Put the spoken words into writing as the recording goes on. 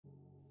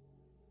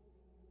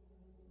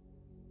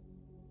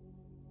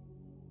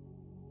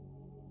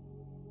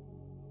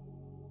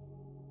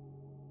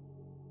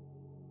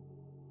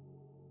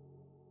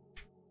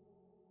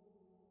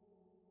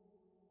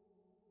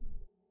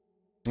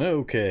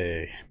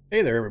Okay.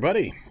 Hey there,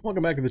 everybody.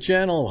 Welcome back to the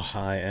channel.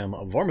 I am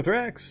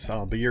Vormithrax.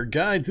 I'll be your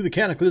guide through the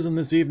Cataclysm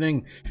this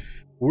evening.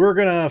 We're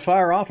gonna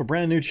fire off a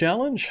brand new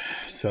challenge.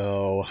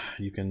 So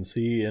you can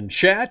see in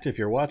chat, if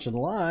you're watching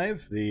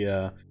live,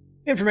 the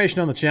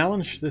information on the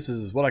challenge. This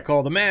is what I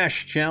call the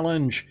M.A.S.H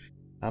challenge.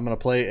 I'm gonna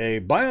play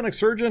a bionic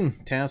surgeon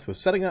tasked with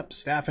setting up,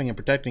 staffing, and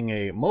protecting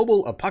a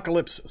mobile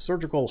apocalypse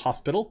surgical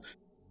hospital.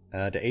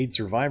 To aid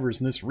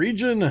survivors in this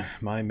region,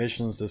 my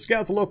mission is to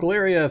scout the local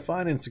area,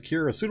 find and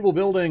secure a suitable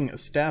building,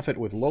 staff it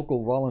with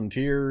local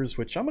volunteers,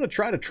 which I'm going to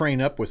try to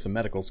train up with some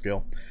medical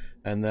skill,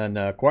 and then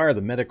acquire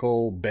the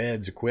medical,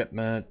 beds,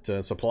 equipment,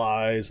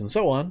 supplies, and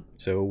so on,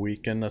 so we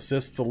can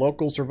assist the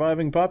local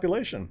surviving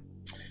population.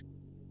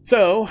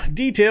 So,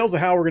 details of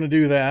how we're going to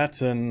do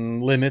that,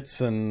 and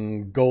limits,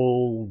 and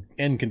goal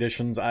end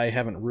conditions, I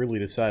haven't really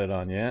decided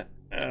on yet.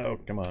 Oh,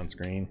 come on,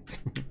 screen.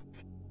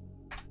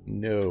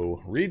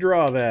 No.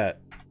 Redraw that.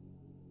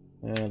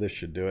 This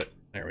should do it.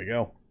 There we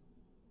go.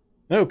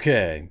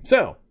 Okay.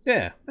 So,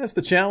 yeah, that's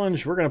the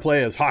challenge. We're going to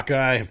play as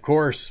Hawkeye, of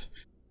course.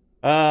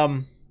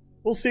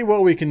 We'll see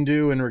what we can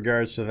do in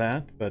regards to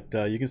that. But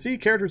you can see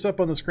characters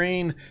up on the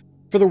screen.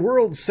 For the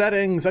world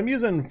settings, I'm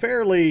using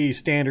fairly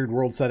standard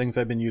world settings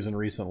I've been using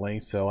recently.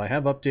 So I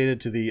have updated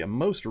to the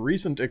most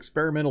recent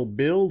experimental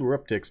build. We're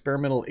up to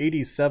experimental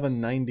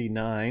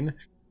 8799.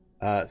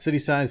 City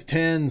size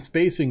 10,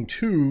 spacing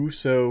 2,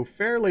 so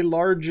fairly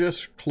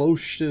largest,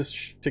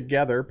 closest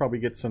together. Probably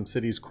get some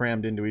cities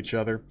crammed into each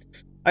other.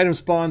 Item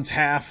spawns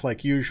half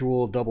like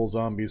usual, double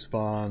zombie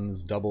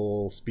spawns,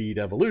 double speed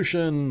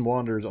evolution,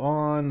 wanders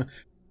on,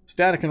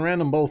 static and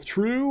random both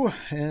true,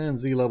 and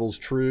Z levels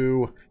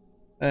true,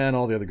 and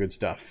all the other good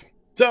stuff.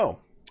 So,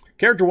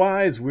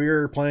 character-wise,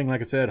 we're playing, like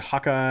I said,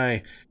 Hawkeye.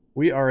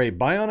 We are a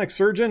bionic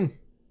surgeon.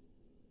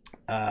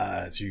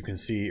 As you can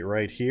see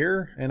right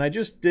here, and I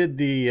just did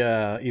the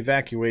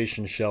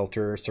evacuation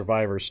shelter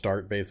survivor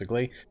start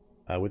basically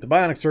with the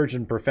bionic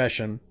surgeon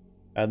profession,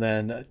 and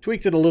then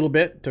tweaked it a little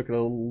bit, took a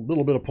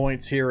little bit of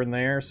points here and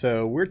there.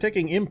 So we're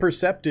taking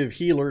imperceptive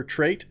healer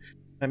trait.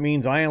 That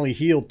means I only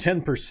heal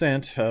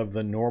 10% of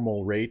the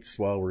normal rates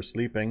while we're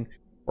sleeping.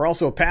 We're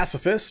also a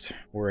pacifist.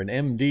 We're an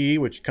MD,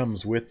 which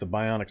comes with the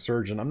bionic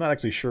surgeon. I'm not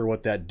actually sure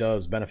what that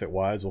does benefit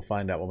wise. We'll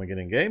find out when we get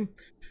in game.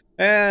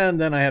 And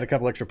then I had a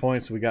couple extra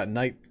points. We got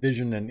night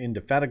vision and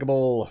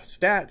indefatigable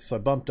stats. I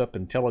bumped up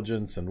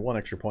intelligence and 1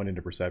 extra point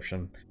into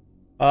perception.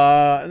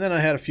 And then I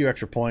had a few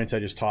extra points. I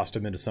just tossed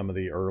them into some of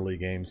the early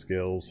game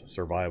skills.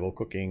 Survival,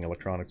 cooking,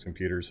 electronics,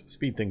 computers.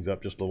 Speed things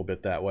up just a little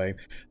bit that way.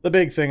 The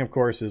big thing, of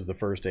course, is the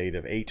first aid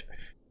of 8.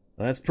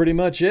 And that's pretty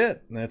much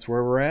it. That's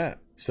where we're at.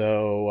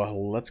 So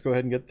let's go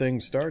ahead and get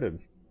things started.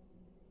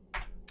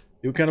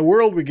 See what kind of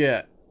world we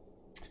get.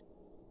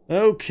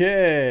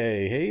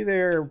 Okay, hey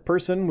there,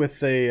 person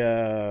with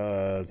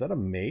a, is that a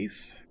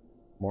mace?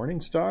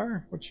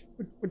 Morningstar?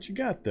 What you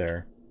got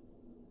there?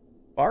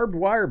 Barbed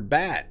wire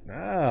bat.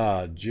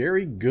 Ah,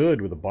 Jerry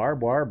Good with a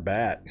barbed wire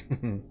bat.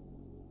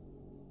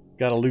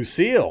 Got a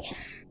Lucille.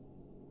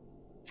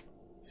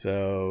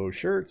 So,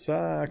 shirt,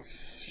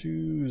 socks,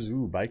 shoes,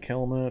 ooh, bike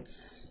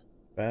helmets,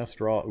 fast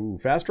draw, ooh,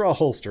 fast draw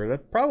holster.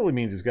 That probably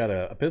means he's got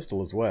a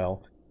pistol as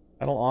well.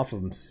 I don't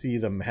often see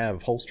them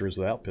have holsters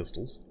without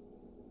pistols.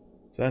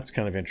 So that's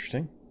kind of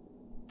interesting.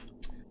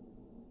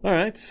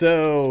 Alright,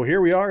 so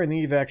here we are in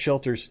the evac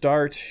shelter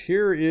start.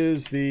 Here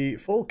is the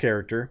full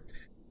character.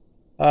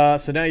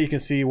 So now you can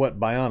see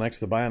what bionics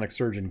the bionic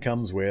surgeon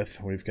comes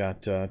with. We've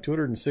got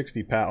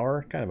 260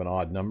 power, kind of an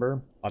odd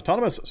number.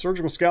 Autonomous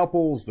surgical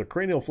scalpels, the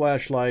cranial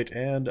flashlight,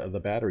 and the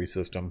battery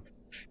system.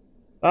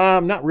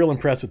 I'm not real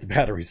impressed with the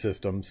battery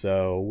system,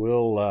 so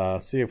we'll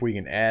see if we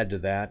can add to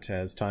that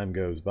as time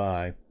goes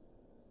by.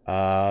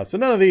 So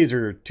none of these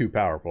are too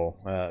powerful.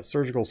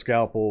 Surgical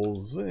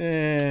scalpels,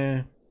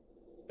 they're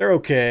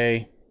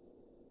okay.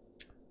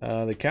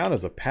 They count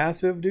as a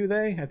passive, do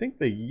they? I think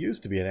they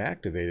used to be an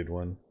activated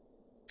one.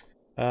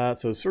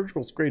 So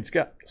surgical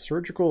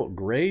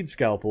grade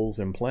scalpels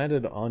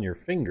implanted on your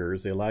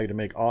fingers. They allow you to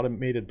make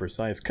automated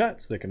precise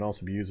cuts that can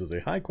also be used as a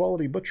high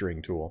quality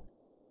butchering tool.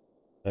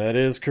 That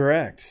is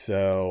correct.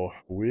 So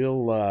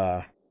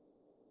we'll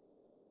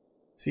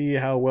see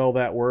how well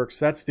that works.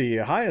 That's the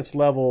highest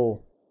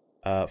level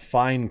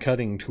fine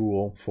cutting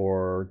tool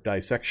for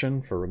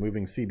dissection, for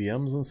removing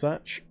CBMs and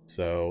such.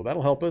 So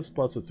that'll help us.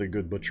 Plus it's a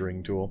good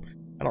butchering tool.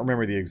 I don't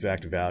remember the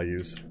exact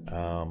values.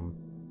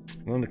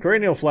 And the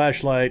cranial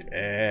flashlight,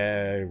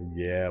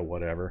 yeah,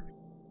 whatever.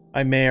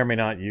 I may or may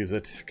not use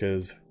it,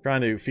 because trying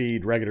to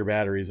feed regular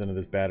batteries into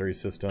this battery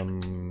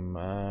system,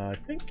 I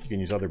think you can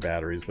use other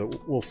batteries,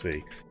 but we'll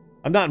see.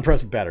 I'm not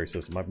impressed with the battery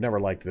system. I've never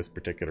liked this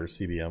particular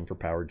CBM for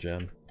power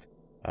gen.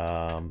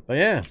 But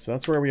yeah, so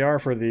that's where we are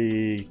for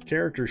the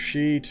character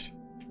sheet.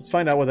 Let's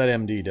find out what that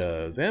MD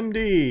does.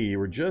 MD, you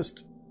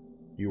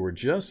were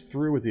just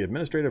through with the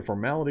administrative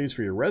formalities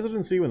for your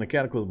residency when the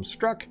Cataclysm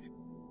struck.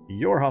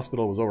 Your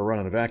hospital was overrun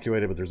and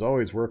evacuated, but there's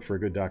always work for a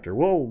good doctor.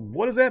 Well,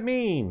 what does that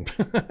mean?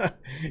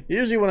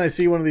 Usually when I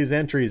see one of these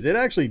entries, it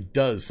actually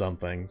does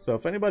something. So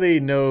if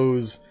anybody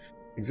knows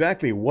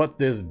exactly what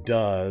this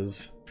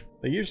does,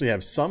 They usually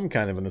have some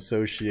kind of an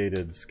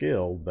associated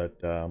skill, but,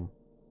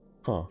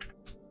 huh.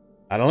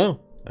 I don't know.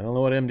 I don't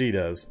know what MD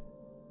does.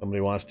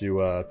 Somebody wants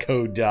to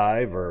code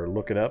dive or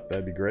look it up,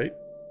 that'd be great.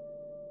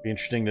 Be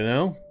interesting to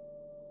know.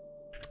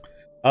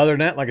 Other than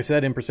that, like I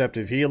said,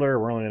 imperceptive healer.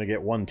 We're only going to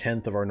get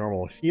 1/10 of our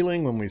normal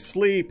healing when we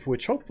sleep,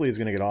 which hopefully is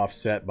going to get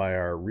offset by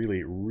our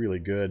really, really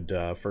good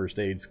first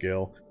aid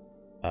skill.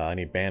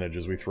 Any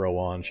bandages we throw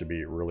on should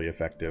be really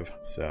effective.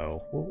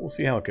 So we'll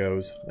see how it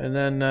goes. And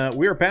then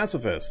we are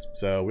pacifist,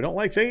 so we don't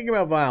like thinking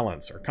about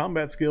violence. Our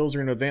combat skills are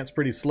going to advance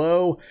pretty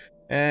slow,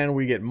 and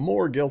we get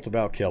more guilt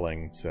about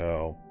killing.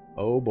 So,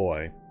 oh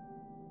boy.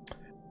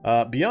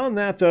 Beyond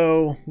that,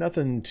 though,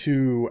 nothing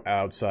too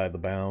outside the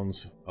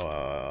bounds.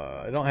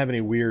 I don't have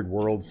any weird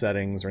world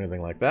settings or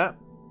anything like that.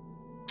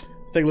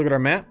 Let's take a look at our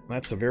map.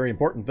 That's a very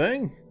important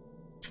thing.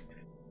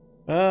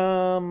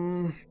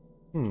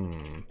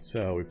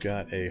 So we've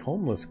got a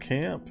homeless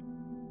camp,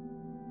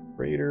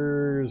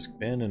 raiders,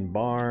 Ben and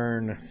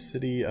Barn,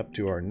 city up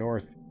to our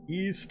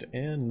northeast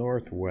and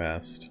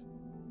northwest.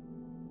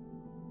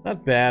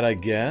 Not bad, I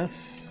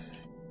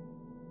guess.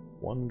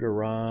 One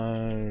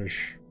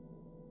garage.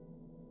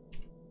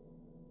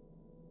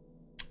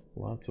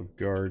 Lots of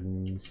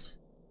gardens.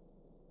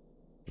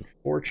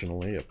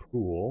 Unfortunately, a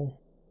pool.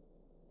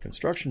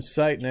 Construction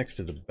site next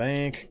to the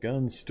bank.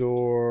 Gun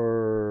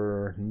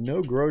store.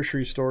 No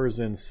grocery stores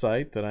in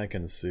sight that I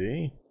can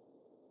see.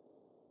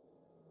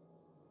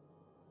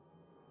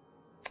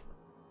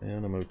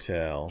 And a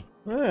motel.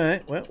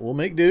 Alright, well, we'll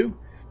make do.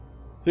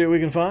 See what we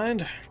can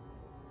find. At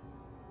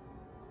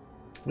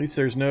least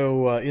there's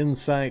no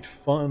in-sight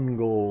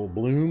fungal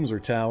blooms or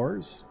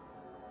towers.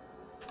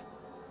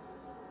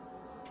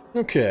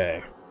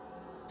 Okay.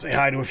 Say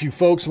hi to a few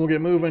folks and we'll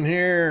get moving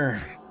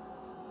here.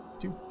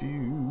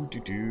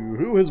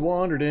 Who has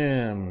wandered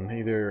in?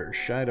 Hey there,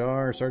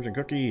 Shidar, Sergeant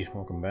Cookie.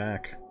 Welcome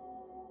back.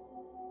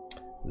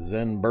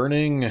 Zen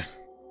Burning.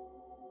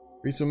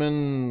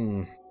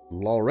 Risuman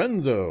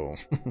Lorenzo.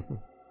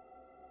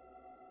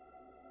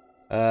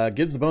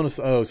 Gives the bonus.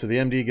 Oh, so the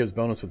MD gives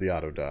bonus with the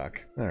auto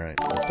dock. Alright.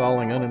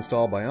 Installing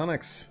uninstall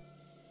bionics.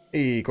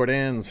 Hey,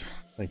 Cordans.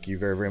 Thank you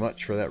very, very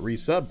much for that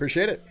resub.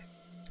 Appreciate it.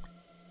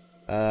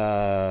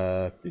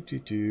 So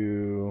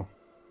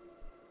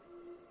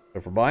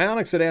for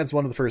bionics, it adds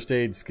 1 to the first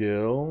aid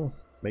skill.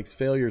 Makes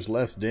failures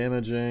less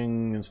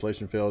damaging.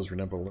 Installation failures for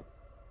example.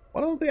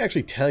 Why don't they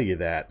actually tell you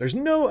that? There's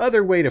no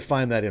other way to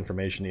find that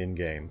information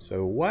in-game.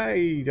 So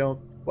why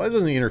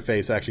doesn't the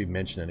interface actually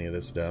mention any of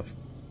this stuff?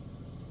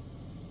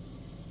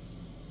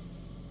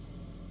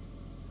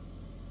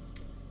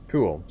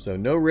 Cool. So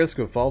no risk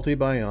of faulty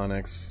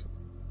bionics.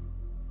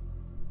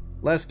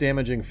 Less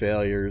damaging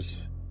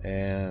failures.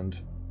 And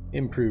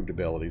improved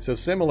ability. So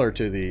similar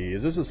to the...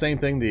 Is this the same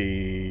thing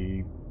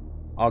the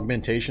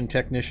augmentation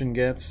technician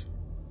gets?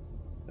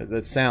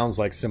 That sounds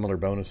like similar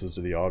bonuses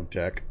to the aug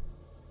tech.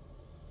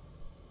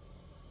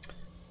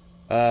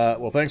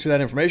 Well, thanks for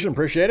that information.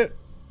 Appreciate it.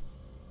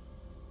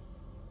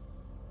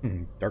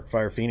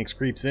 Darkfire Phoenix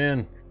creeps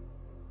in.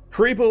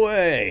 Creep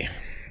away!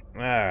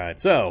 Alright,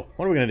 so,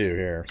 what are we going to do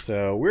here?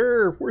 So,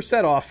 we're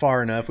set off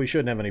far enough. We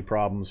shouldn't have any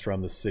problems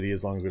from the city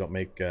as long as we don't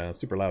make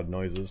super loud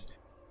noises.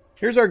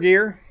 Here's our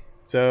gear.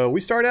 So,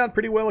 we start out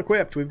pretty well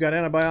equipped. We've got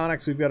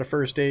antibiotics, we've got a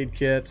first aid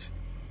kit,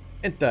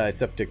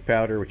 antiseptic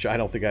powder, which I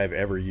don't think I've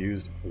ever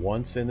used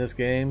once in this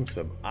game.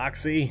 Some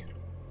oxy.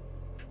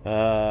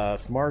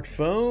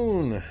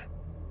 Smartphone.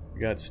 We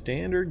got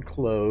standard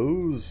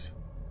clothes.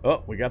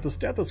 Oh, we got the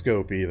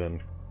stethoscope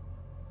even.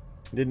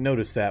 Didn't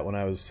notice that when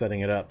I was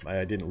setting it up.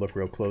 I didn't look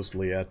real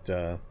closely at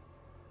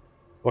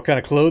what kind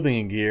of clothing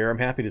and gear. I'm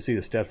happy to see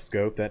the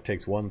stethoscope. That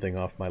takes one thing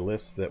off my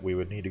list that we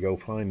would need to go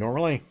find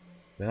normally.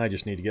 Now I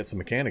just need to get some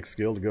mechanic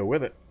skill to go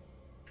with it.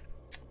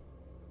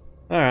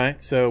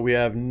 Alright, so we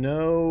have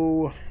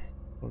no...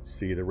 Let's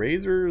see, the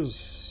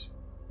razors...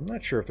 I'm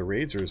not sure if the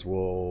razors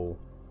will...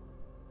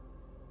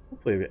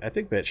 Hopefully, I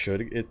think that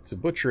should. It's a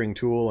butchering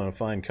tool and a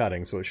fine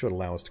cutting, so it should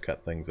allow us to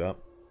cut things up.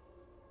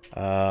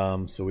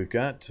 So we've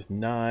got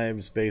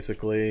knives,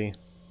 basically.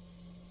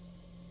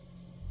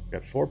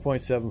 Got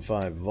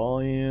 4.75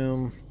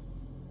 volume.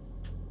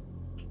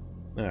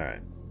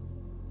 Alright.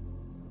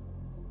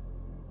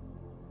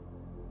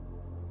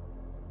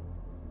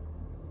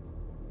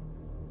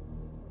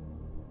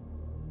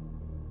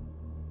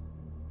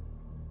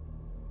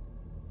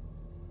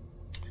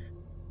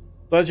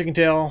 So as you can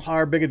tell,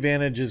 our big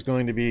advantage is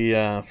going to be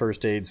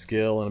first aid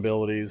skill and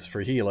abilities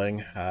for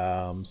healing.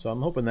 So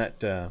I'm hoping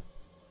that...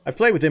 I've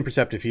played with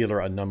Imperceptive Healer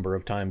a number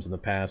of times in the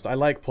past. I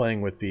like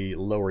playing with the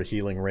lower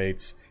healing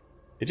rates.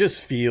 It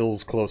just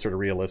feels closer to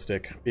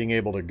realistic. Being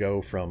able to go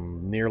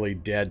from nearly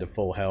dead to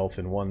full health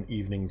in one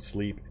evening's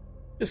sleep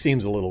just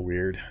seems a little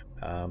weird.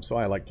 So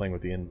I like playing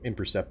with the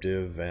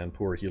imperceptive and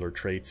poor healer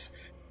traits.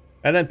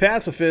 And then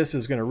Pacifist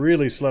is going to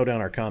really slow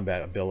down our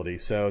combat ability.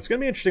 So it's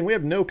going to be interesting. We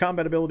have no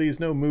combat abilities,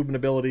 no movement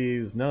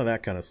abilities, none of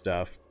that kind of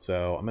stuff.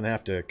 So I'm going to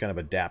have to kind of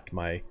adapt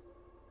my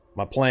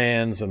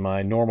plans and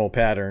my normal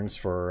patterns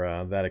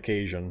for that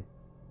occasion.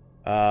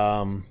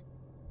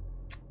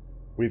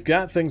 We We've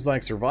got things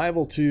like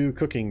Survival 2,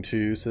 Cooking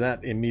 2, so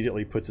that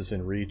immediately puts us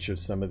in reach of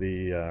some of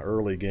the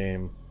early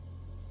game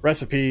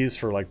recipes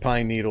for like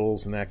pine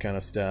needles and that kind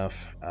of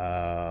stuff.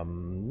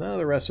 None of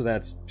the rest of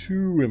that's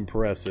too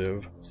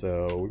impressive,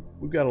 so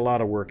we've got a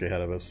lot of work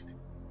ahead of us.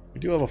 We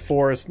do have a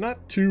forest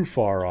not too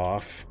far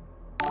off.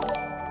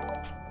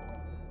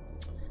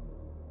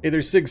 Hey,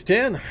 there's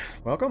Sigs10.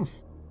 Welcome.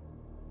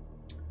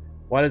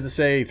 Why does it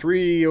say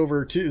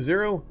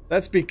 3/20?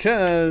 That's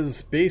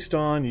because based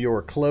on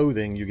your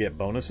clothing, you get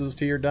bonuses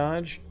to your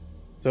dodge.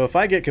 So if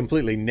I get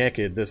completely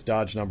naked, this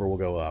dodge number will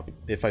go up.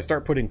 If I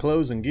start putting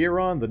clothes and gear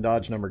on, the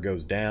dodge number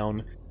goes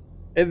down.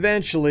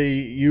 Eventually,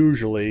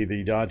 usually,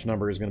 the dodge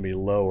number is going to be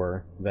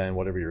lower than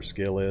whatever your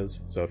skill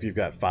is. So if you've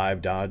got 5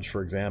 dodge,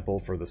 for example,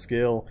 for the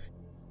skill,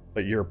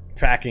 but you're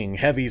packing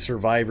heavy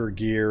survivor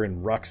gear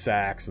and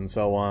rucksacks and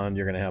so on,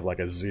 you're going to have like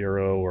a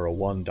 0 or a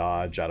 1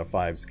 dodge out of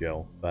 5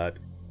 skill. But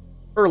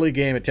early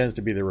game, it tends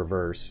to be the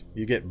reverse.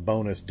 You get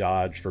bonus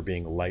dodge for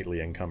being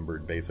lightly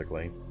encumbered,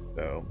 basically.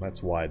 So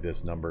that's why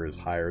this number is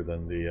higher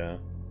than the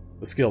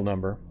skill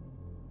number.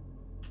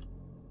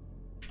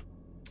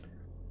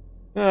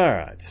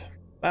 Alright.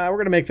 We're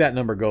going to make that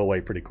number go away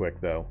pretty quick,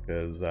 though,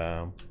 because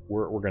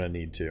we're going to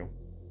need to.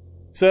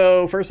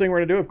 So, first thing we're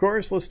going to do, of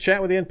course, let's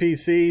chat with the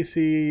NPC.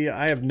 See,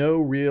 I have no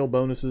real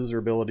bonuses or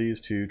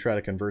abilities to try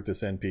to convert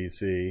this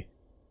NPC.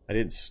 I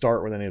didn't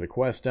start with any of the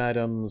quest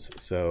items,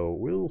 so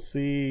we'll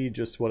see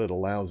just what it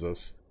allows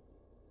us.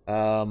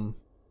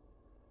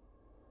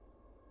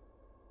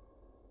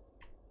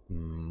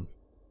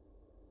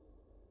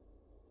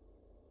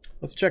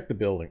 Let's check the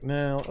building.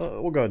 Now,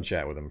 we'll go ahead and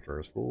chat with him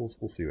first. We'll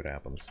see what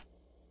happens.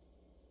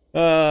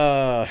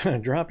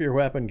 Drop your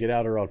weapon, get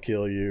out or I'll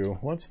kill you.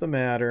 What's the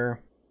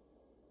matter?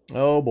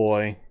 Oh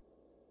boy.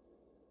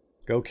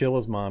 Go kill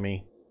his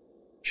mommy.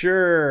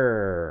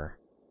 Sure.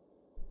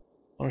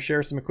 Want to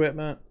share some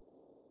equipment?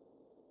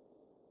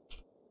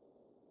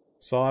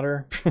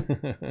 Solder?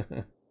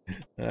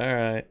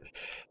 Alright.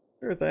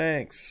 Sure,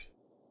 thanks.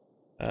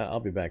 I'll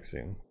be back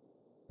soon.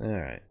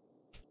 Alright.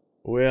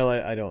 Well,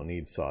 I don't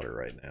need solder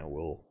right now.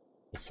 We'll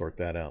sort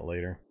that out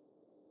later.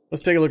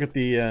 Let's take a look at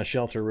the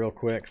shelter real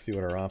quick, see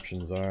what our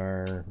options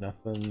are.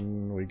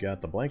 Nothing. We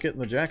got the blanket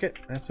and the jacket.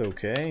 That's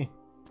okay.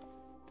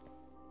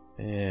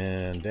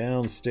 And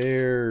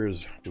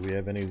downstairs, do we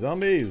have any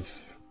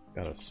zombies?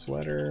 Got a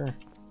sweater.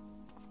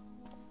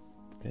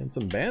 And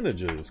some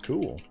bandages.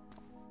 Cool.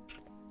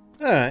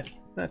 Alright.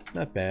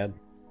 Not bad.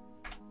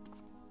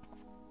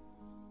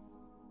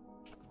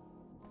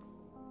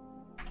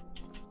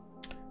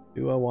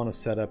 Do I want to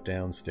set up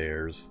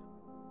downstairs?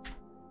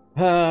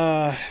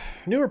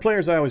 Newer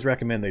players, I always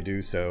recommend they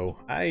do so.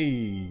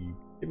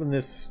 Given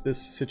this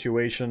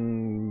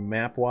situation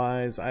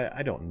map-wise,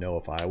 I don't know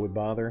if I would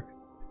bother,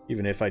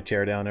 even if I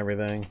tear down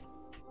everything.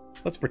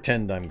 Let's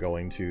pretend I'm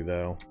going to,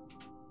 though.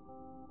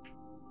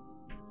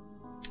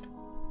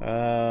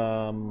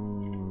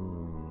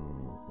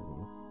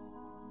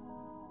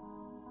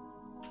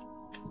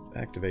 Let's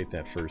activate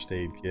that first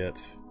aid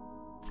kit.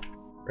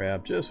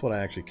 Grab just what I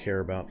actually care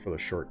about for the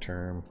short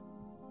term.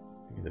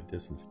 Give me the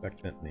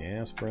disinfectant and the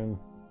aspirin.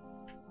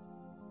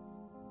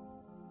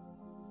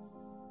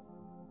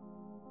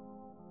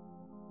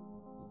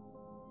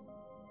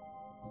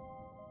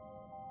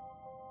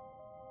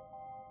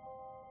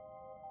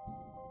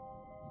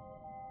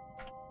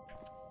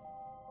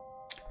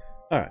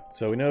 Alright,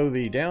 so we know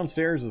the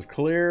downstairs is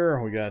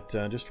clear. We got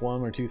just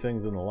 1 or 2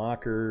 things in the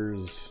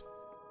lockers.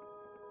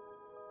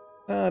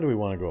 How do we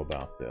want to go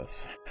about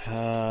this?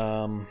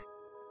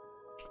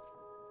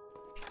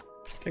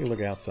 Let's take a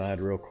look outside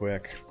real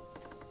quick.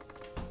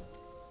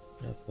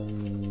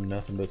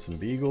 Nothing but some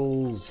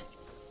beagles.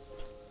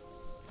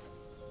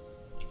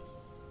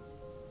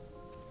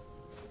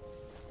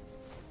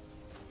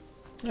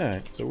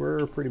 Alright, so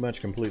we're pretty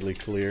much completely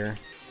clear.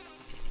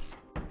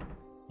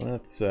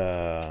 Let's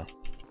start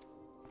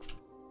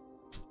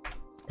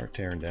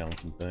tearing down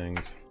some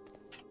things.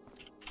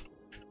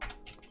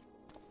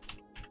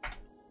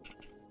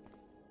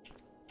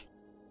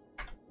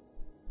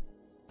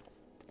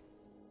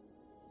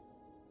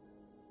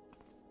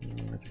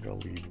 I think I'll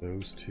leave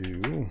those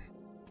 2.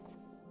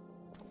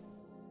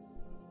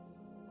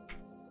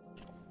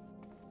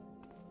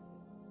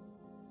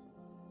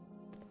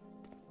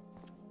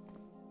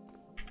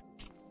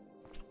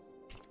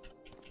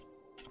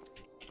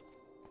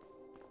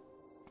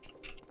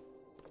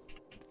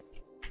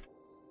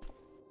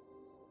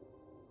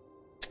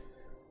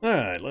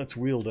 Alright, let's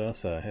wield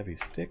us a heavy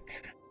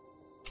stick.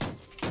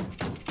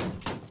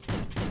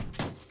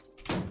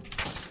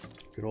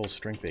 Good old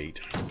strength 8.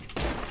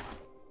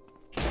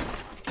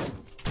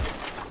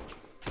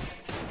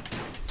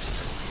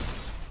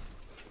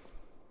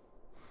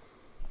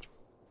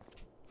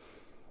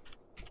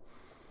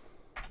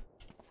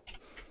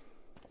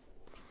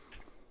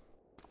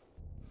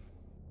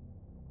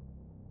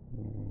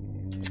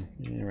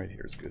 Yeah, right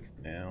here is good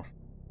for now.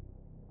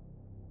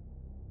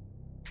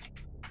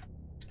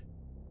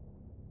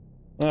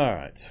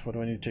 Alright, what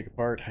do I need to take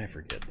apart? I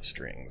forget the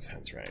strings.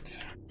 That's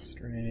right.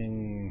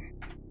 String.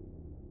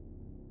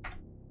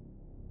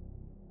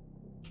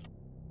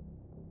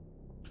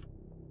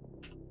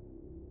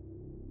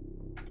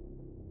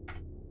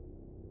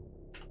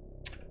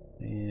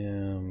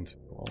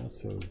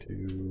 also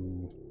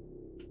do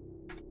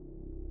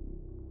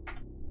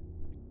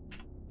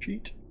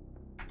cheat.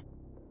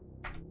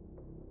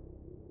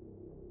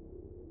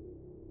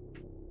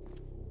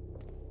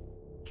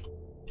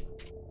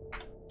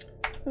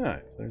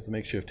 Alright, so there's the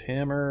makeshift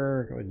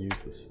hammer. Go ahead and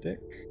use the stick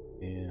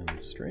and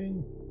the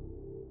string.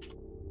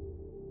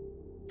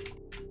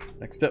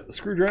 Next up, the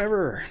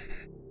screwdriver.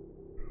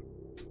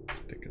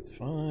 Stick is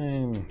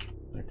fine.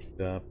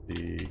 Next up,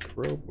 the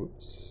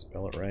oops,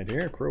 spell it right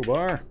here,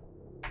 crowbar.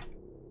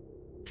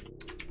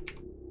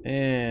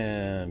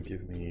 And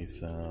give me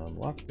some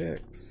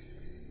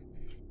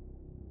lockpicks.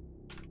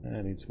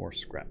 I need some more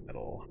scrap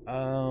metal.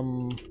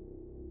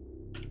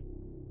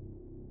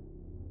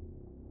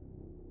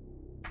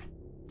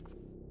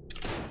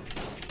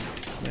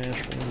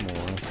 Smash one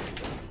more.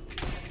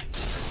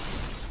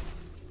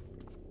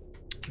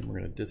 And we're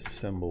going to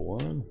disassemble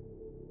one.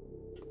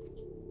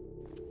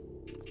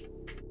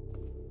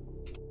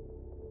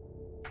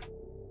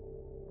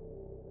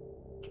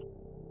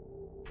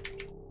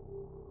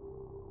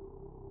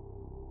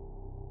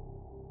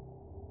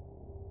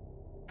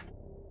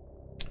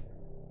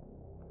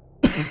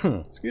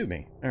 Excuse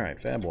me.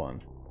 Alright, Fab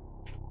 1.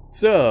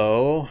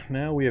 So,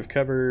 now we have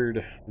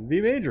covered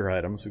the major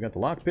items. We've got the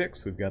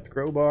lockpicks, we've got the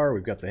crowbar,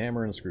 we've got the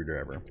hammer and the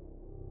screwdriver.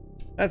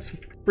 That's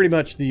pretty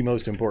much the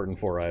most important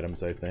 4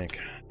 items, I think.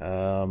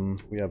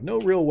 We have no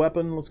real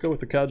weapon. Let's go with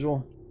the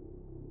cudgel.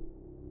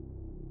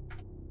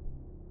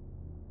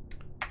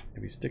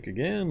 Heavy stick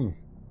again.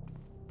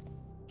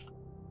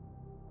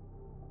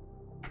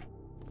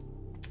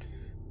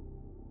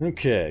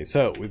 Okay,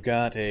 so we've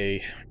got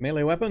a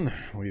melee weapon,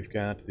 we've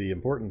got the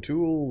important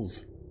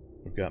tools,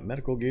 we've got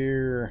medical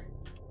gear.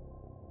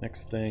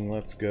 Next thing,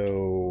 let's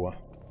go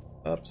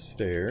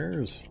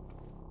upstairs.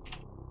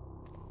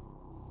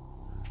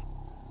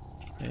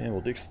 And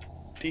we'll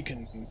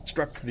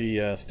deconstruct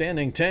the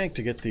standing tank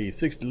to get the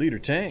 60-liter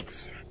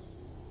tanks.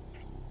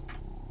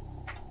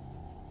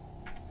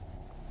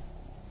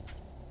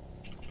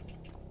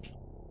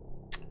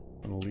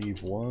 I'm gonna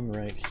leave one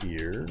right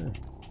here.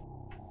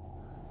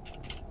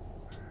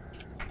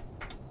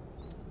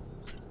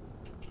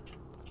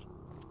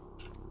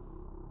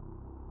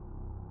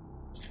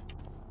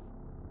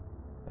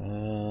 I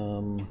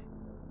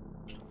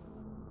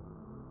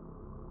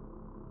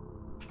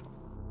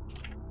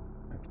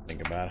have to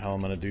think about how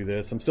I'm going to do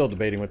this. I'm still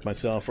debating with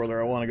myself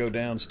whether I want to go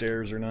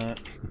downstairs or not.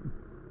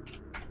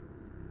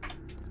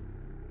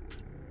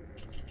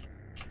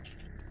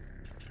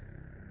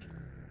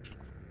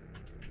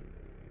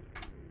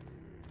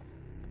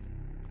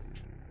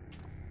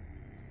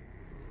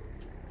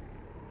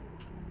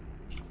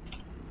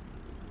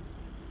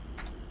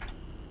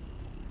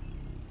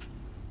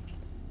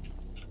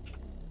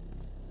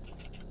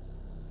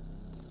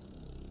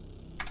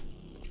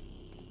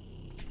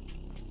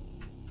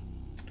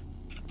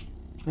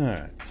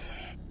 Alright.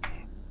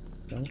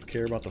 Don't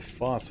care about the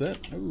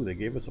faucet. Ooh, they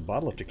gave us a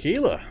bottle of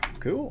tequila.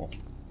 Cool.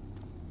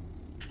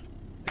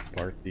 Take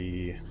apart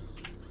the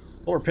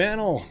solar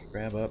panel.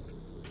 Grab up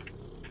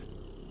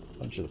a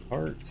bunch of the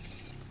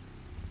parts.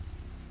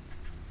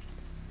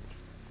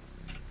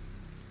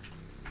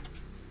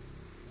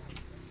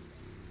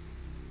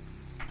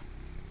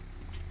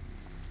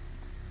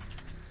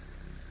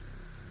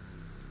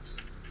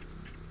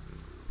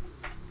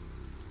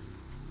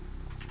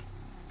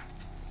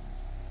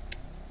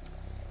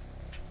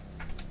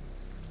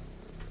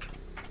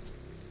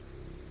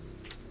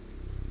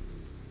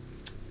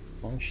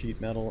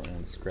 Sheet metal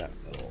and scrap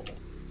metal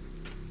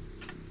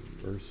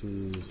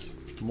versus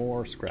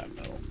more scrap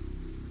metal.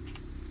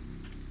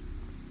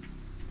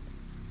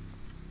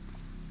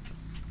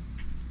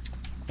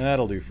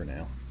 That'll do for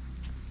now.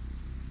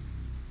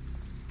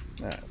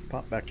 Alright, let's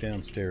pop back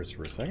downstairs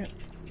for a second.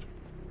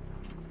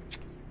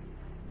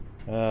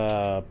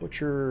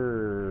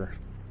 Butcher.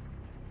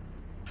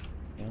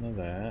 None of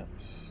that.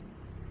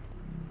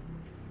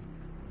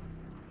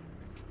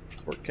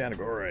 Sort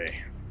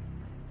category.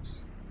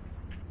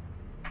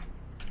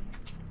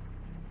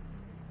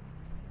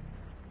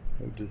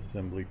 No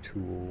disassembly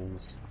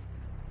tools.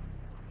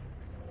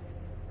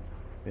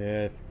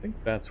 Yeah, I think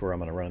that's where I'm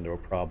going to run into a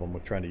problem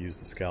with trying to use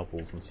the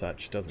scalpels and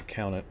such. It doesn't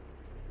count it.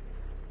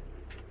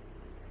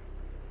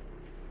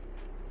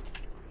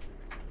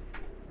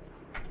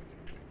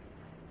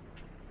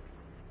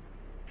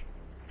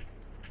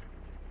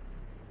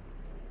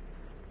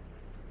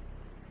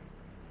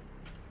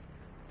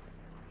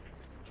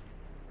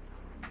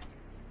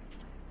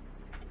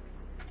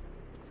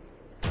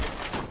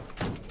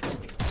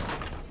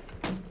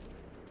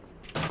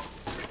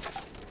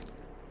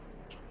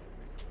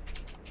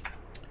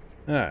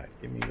 Alright,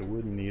 give me the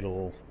wooden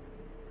needle.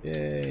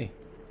 Yay.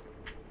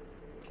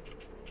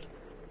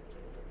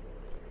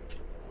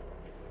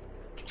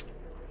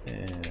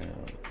 And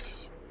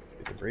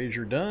get the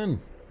brazier done.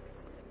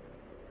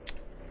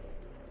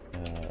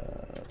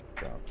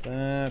 Drop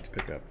that,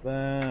 pick up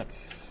that,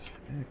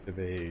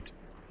 activate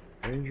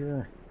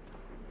brazier.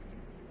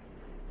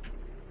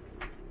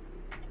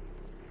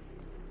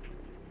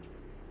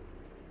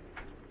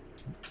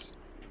 Oops.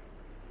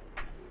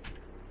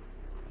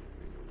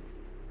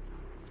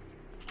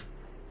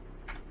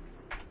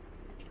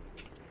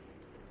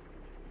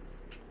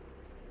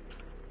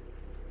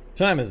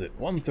 time is it?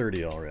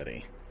 1:30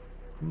 already.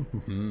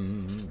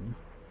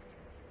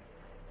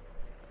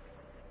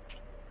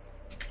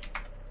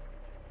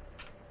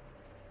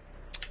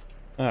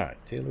 Alright,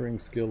 tailoring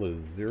skill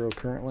is 0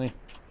 currently.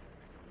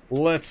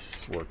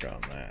 Let's work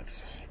on that.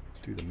 Let's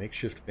do the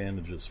makeshift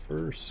bandages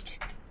first.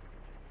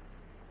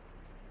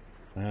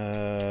 Oh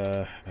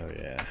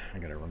yeah, I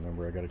gotta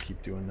remember, I gotta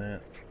keep doing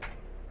that.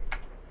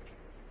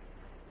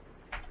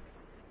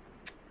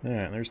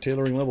 Alright, there's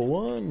tailoring level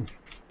 1.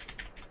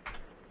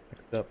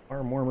 Next up,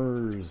 arm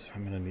warmers.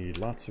 I'm gonna need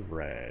lots of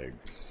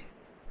rags.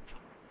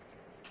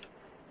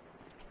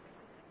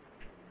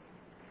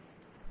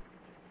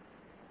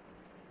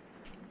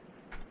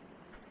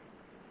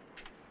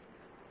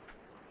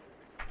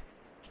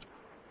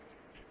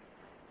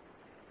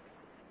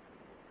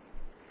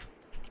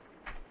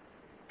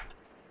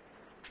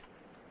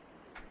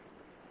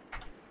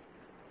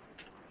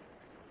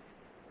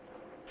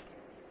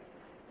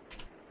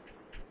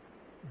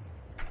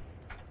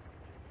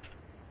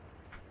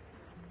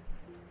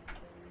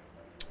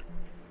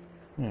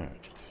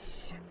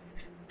 Alright.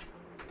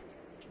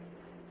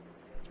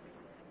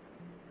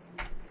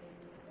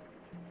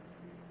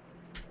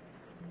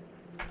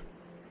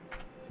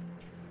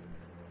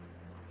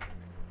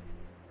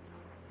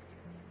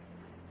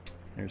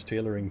 There's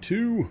tailoring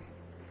 2.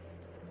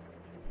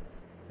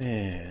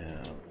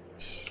 And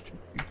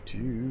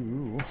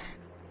 2.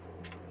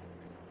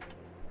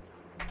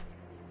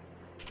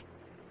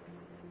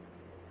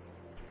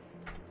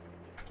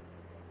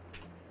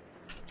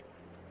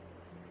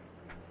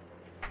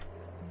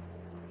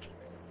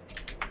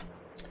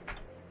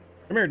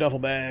 Come here, duffel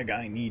bag.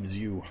 I needs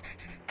you.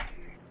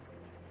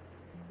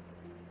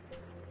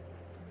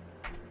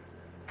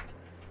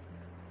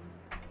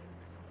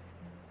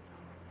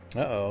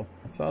 Uh-oh.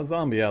 I saw a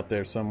zombie out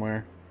there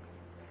somewhere.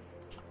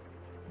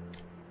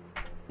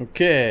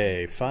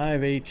 Okay,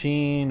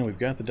 5:18. We've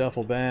got the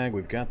duffel bag.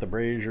 We've got the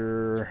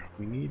brazier.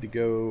 We need to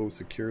go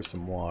secure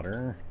some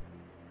water.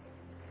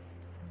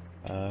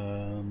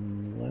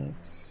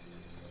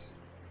 Let's...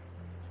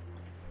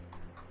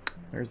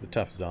 There's the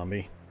tough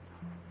zombie.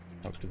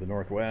 Up to the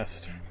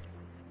northwest.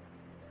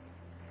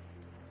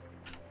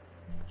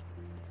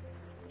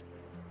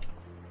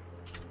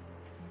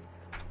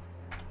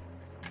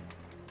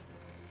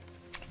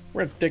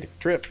 We're going to take a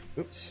trip.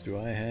 Oops, do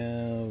I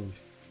have...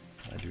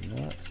 I do not.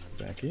 Let's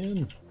go back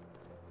in.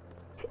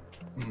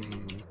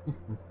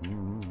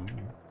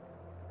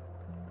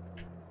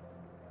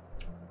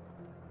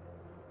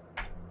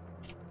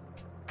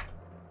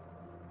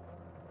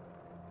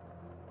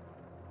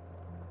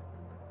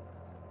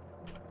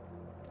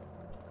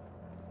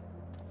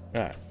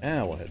 Alright,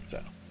 now we'll head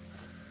south.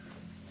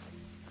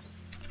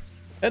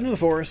 Head into the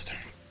forest.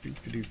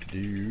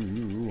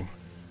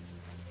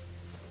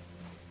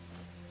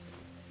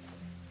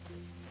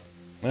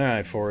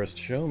 Alright, forest,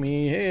 show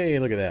me. Hey,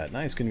 look at that.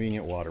 Nice,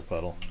 convenient water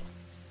puddle.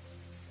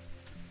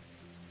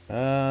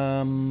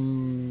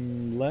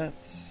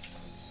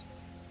 Let's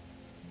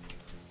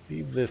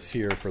leave this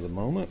here for the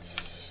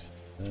moment.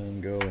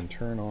 And go and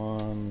turn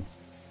on...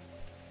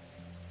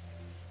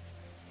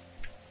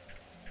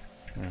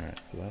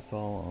 Alright, so that's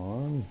all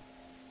on.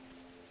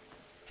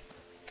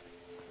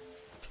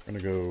 I'm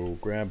gonna go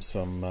grab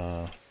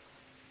some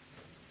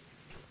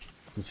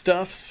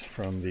stuffs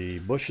from the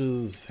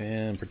bushes,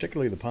 and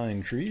particularly the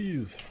pine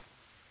trees.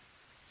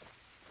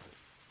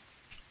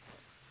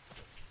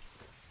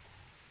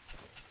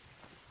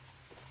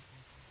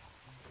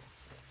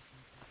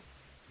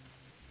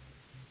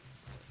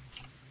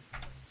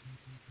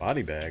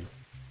 Body bag?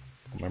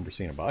 I don't remember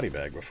seeing a body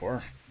bag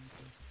before.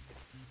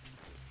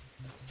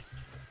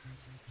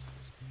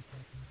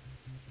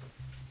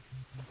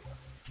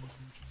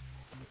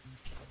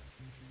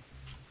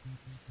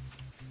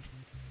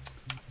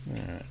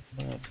 Alright,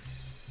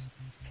 let's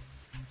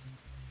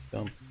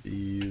dump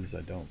these. I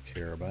don't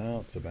care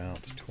about. It's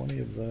about 20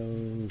 of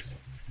those.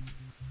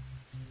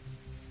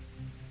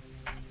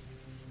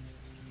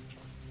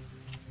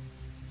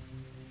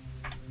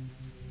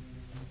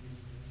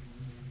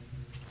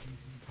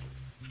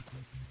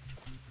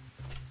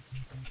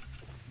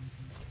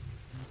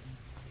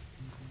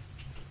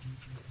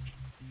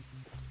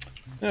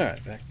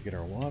 Alright, back to get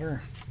our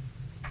water.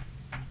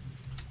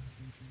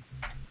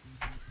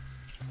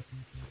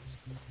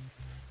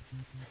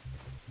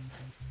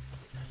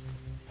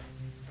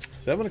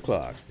 Seven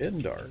o'clock,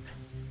 getting dark.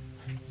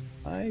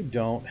 I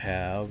don't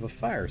have a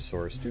fire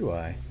source, do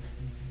I?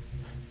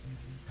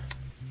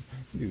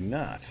 Do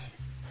not.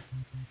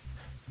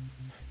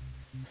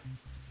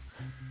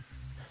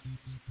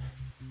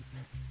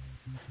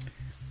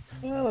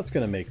 Well, that's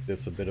going to make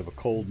this a bit of a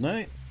cold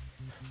night.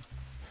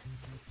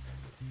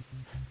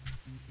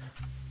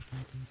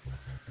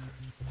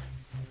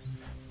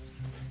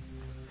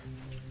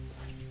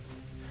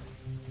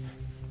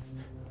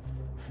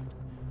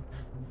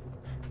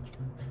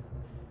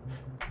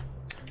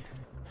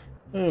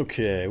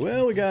 Okay,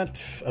 well, we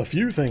got a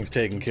few things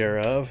taken care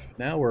of.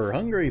 Now we're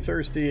hungry,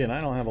 thirsty, and I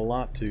don't have a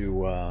lot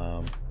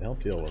to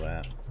help deal with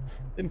that.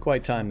 Didn't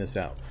quite time this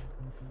out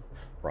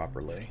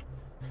properly.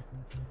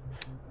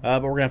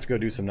 But we're going to have to go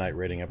do some night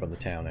raiding up in the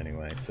town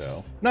anyway,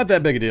 so not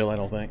that big a deal, I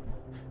don't think.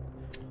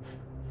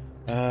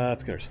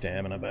 Let's get our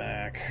stamina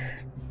back.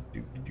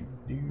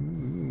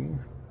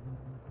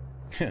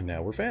 And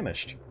now we're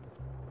famished.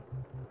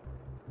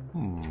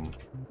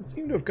 It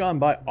seemed to have gone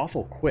by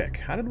awful quick.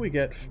 How did we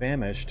get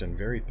famished and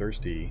very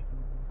thirsty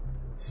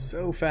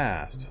so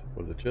fast?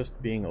 Was it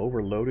just being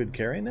overloaded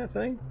carrying that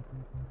thing?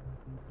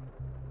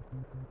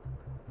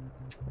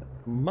 That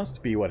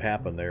must be what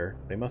happened there.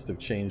 They must have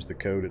changed the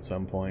code at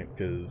some point,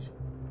 because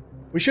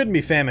we shouldn't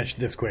be famished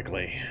this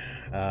quickly.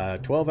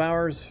 12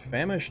 hours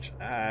famished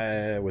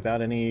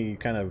without any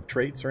kind of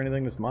traits or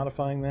anything that's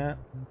modifying that?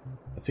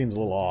 That seems a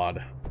little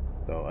odd.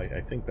 So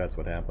I think that's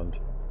what happened.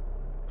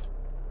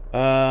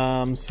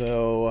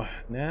 So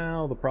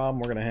now the problem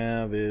we're going to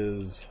have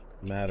is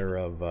a matter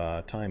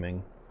of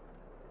timing.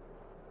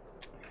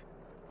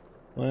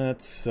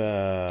 Let's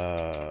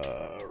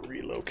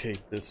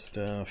relocate this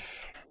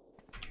stuff.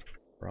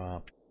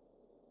 Drop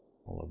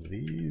all of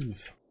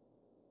these.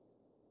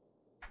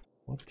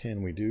 What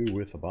can we do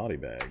with a body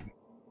bag?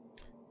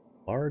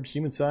 Large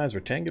human-sized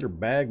rectangular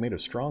bag made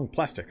of strong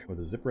plastic with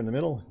a zipper in the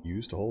middle,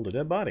 used to hold a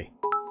dead body.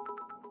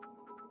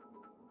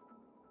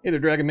 Hey there,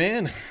 Dragon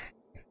Man.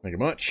 Thank you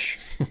much.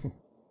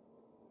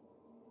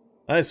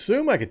 I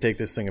assume I could take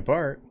this thing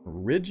apart.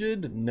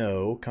 Rigid,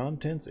 no.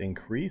 Contents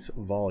increase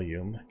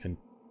volume.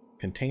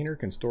 Container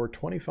can store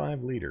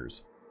 25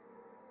 liters.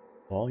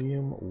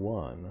 Volume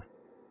 1.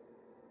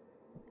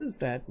 What does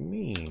that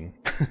mean?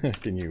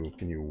 Can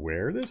you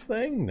wear this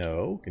thing?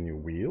 No. Can you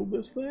wield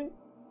this thing?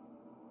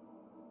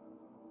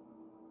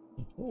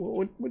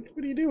 What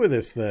do you do with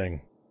this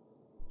thing?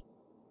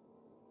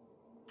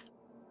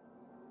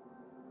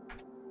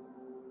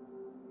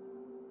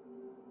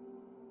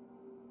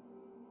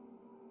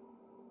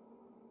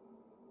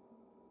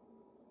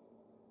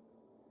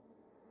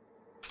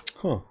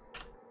 Huh.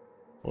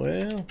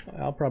 Well,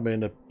 I'll probably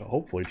end up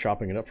hopefully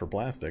chopping it up for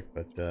plastic,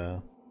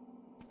 but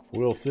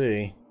we'll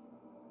see.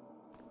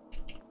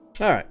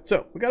 Alright,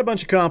 so we got a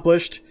bunch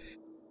accomplished.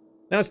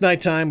 Now it's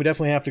nighttime. We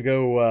definitely have to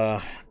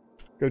go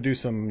do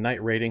some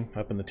night raiding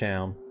up in the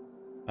town.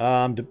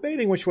 I'm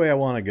debating which way I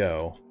want to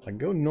go. I can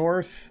go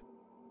north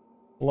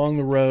along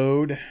the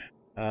road.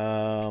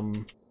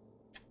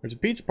 There's a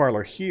pizza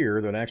parlor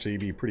here that would actually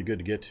be pretty good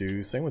to get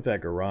to. Same with that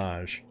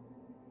garage.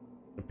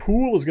 The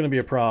pool is going to be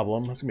a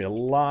problem. There's going to be a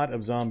lot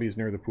of zombies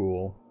near the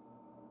pool.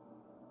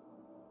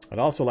 I'd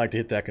also like to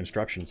hit that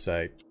construction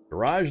site.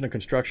 Garage and a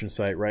construction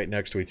site right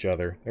next to each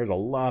other. There's a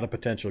lot of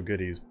potential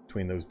goodies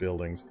between those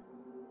buildings.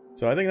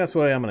 So I think that's the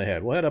way I'm going to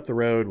head. We'll head up the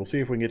road. We'll see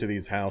if we can get to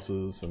these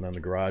houses, and then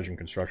the garage and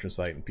construction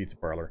site and pizza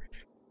parlor.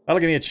 That'll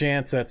give me a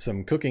chance at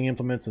some cooking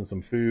implements and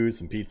some food,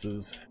 some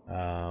pizzas.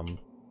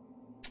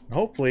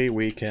 Hopefully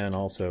we can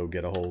also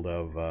get a hold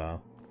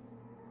of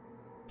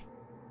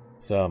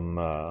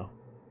some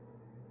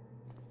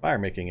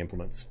fire-making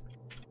implements.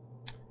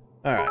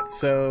 Alright,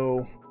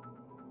 so...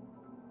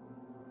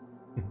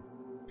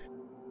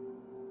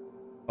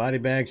 body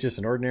bag's just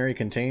an ordinary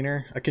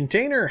container. A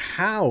container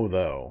how,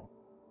 though?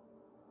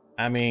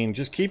 I mean,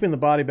 just keeping the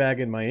body bag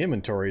in my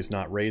inventory is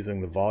not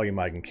raising the volume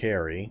I can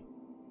carry.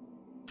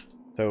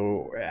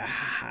 So,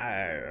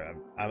 I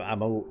don't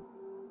know.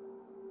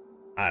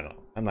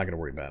 I'm not going to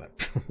worry about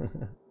it.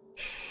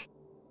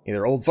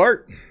 Either old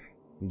fart,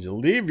 did you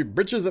leave your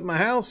britches at my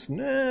house?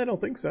 Nah, I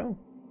don't think so.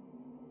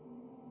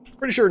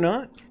 Pretty sure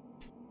not.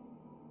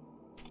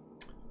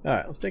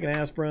 Alright, let's take an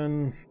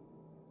aspirin.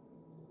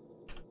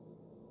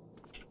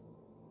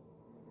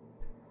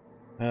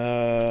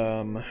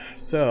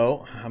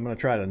 So, I'm going to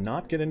try to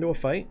not get into a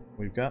fight.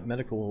 We've got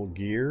medical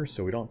gear,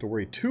 so we don't have to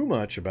worry too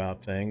much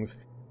about things.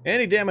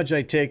 Any damage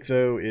I take,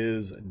 though,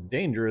 is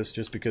dangerous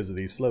just because of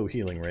the slow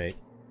healing rate.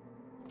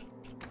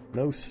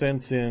 No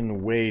sense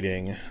in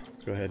waiting.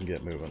 Let's go ahead and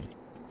get moving.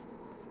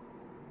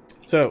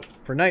 So,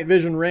 for night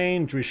vision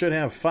range, we should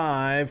have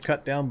 5,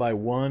 cut down by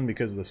 1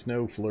 because of the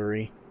snow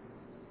flurry.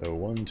 So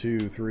 1,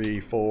 2, 3,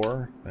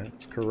 4.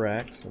 That's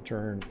correct. We'll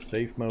turn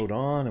safe mode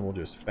on, and we'll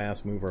just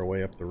fast move our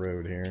way up the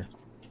road here.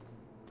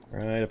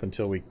 Right up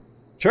until we...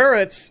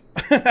 Turrets!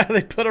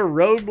 They put a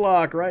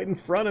roadblock right in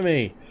front of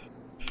me.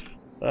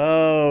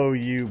 Oh,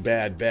 you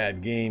bad,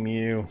 bad game,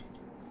 you.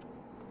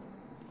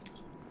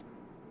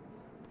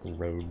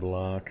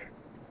 Roadblock.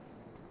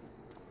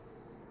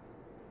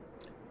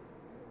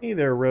 Hey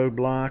there,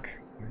 roadblock.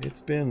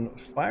 It's been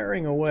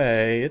firing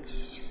away.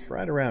 It's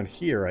right around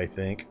here, I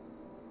think.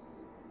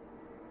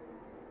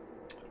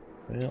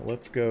 Well,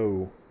 let's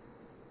go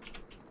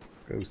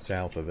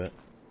south of it.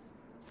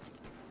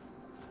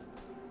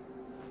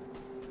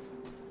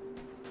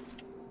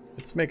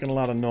 It's making a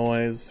lot of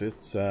noise.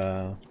 It's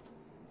kind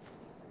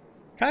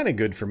of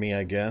good for me,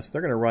 I guess.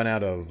 They're going to run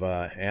out of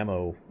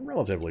ammo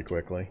relatively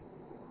quickly.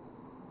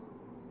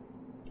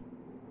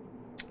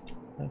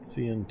 Not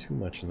seeing too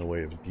much in the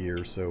way of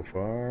gear so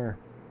far.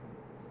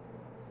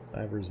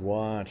 Diver's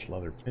watch,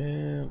 leather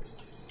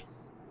pants.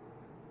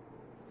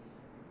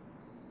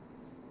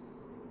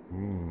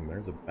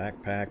 There's a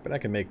backpack, but I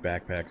can make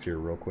backpacks here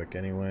real quick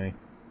anyway.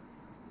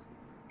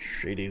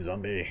 Shady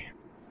zombie.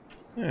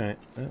 Alright,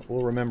 well,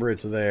 we'll remember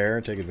it's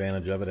there, take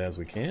advantage of it as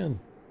we can.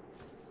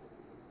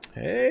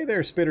 Hey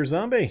there, Spitter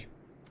Zombie!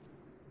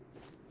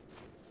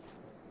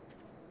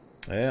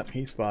 Yep,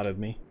 he spotted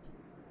me.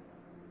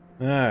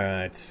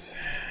 Alright.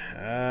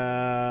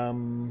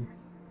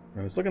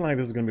 It's looking like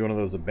this is going to be one of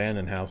those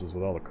abandoned houses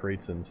with all the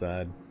crates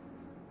inside.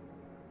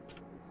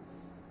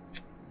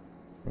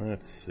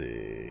 Let's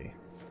see.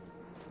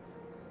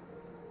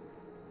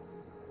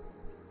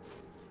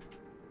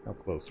 How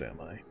close am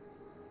I?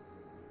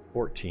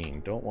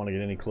 14. Don't want to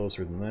get any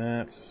closer than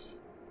that.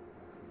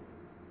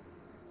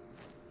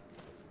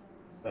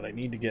 But I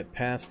need to get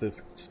past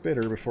this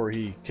spitter before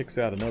he kicks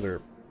out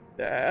another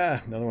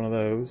one of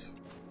those.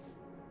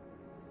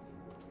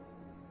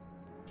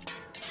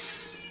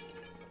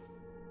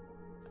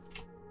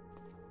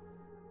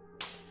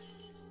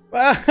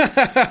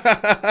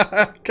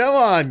 Come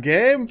on,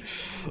 game!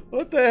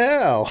 What the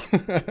hell?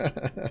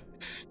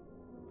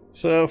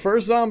 So,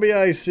 first zombie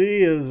I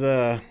see is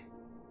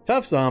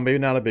tough zombie,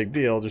 not a big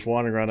deal, just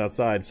wandering around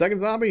outside. Second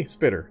zombie,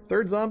 spitter.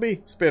 Third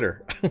zombie,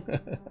 spitter.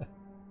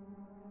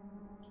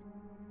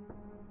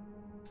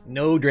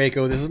 No,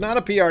 Draco, this is not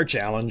a PR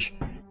challenge.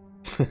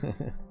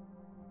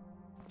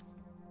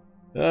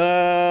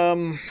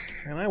 And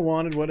I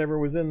wanted whatever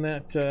was in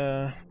that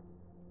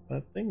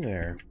thing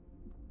there.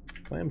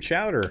 Clam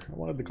chowder. I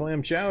wanted the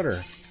clam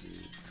chowder.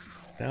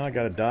 Now I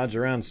gotta dodge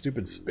around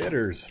stupid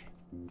spitters.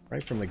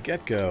 Right from the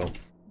get-go.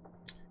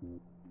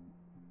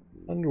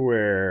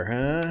 Underwear,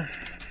 huh?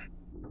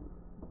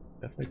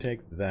 Definitely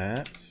take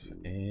that.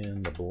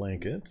 And the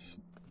blankets.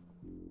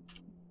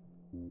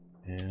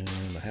 And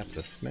I have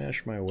to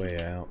smash my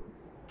way out.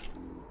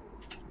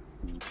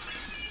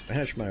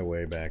 Smash my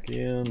way back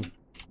in.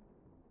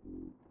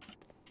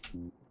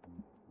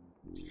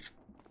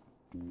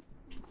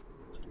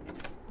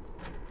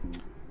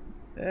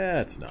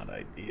 That's not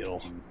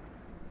ideal.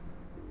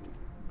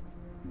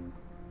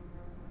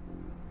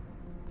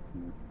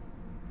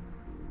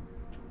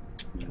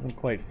 I haven't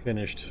quite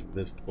finished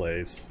this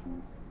place.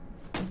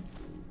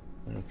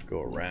 Let's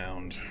go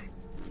around.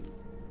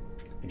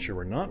 Make sure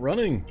we're not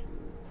running.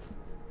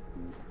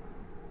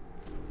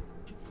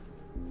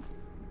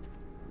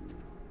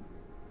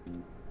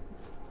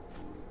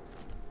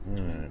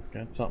 Alright,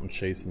 got something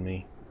chasing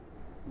me.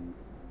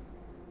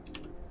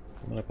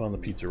 Coming up on the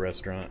pizza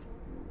restaurant.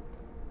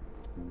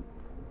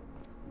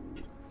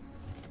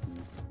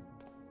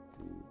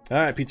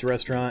 Alright, pizza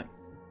restaurant.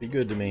 Be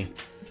good to me.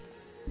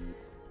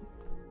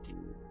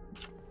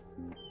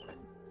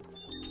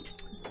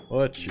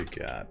 What you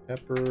got?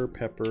 Pepper,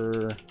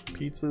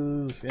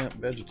 pizzas. Yeah,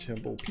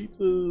 vegetable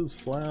pizzas,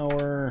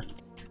 flour.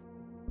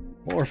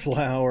 More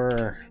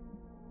flour.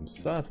 Some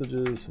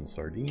sausages, some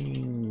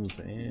sardines,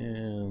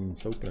 and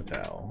soap and a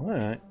towel.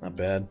 Alright, not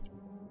bad.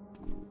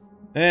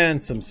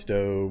 And some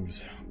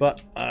stoves.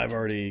 But I've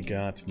already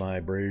got my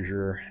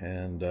brazier,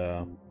 and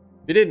if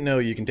you didn't know,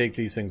 you can take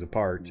these things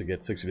apart to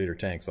get 60-liter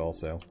tanks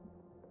also.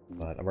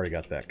 But I've already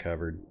got that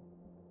covered.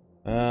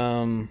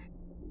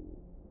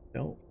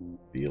 Don't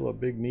feel a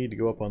big need to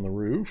go up on the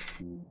roof.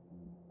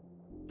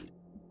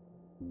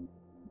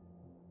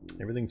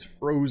 Everything's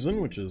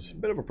frozen, which is a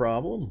bit of a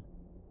problem.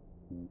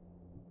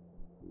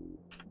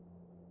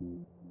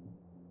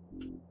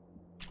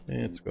 And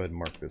let's go ahead and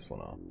mark this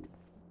one off.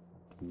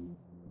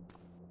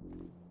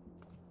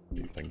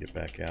 See if I can get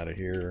back out of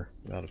here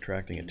without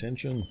attracting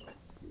attention.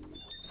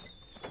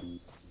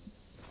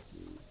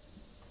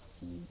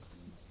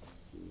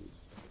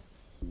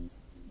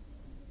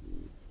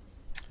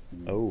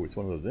 Oh, it's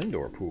one of those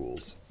indoor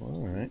pools.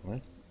 Alright, well,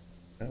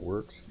 that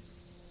works.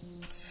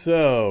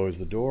 So, is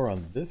the door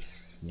on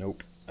this?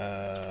 Nope.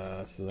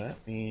 So that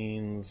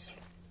means...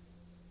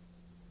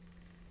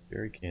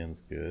 Jerry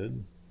can's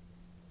good.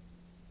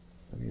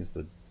 That means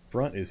the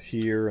front is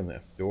here, and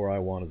the door I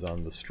want is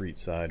on the street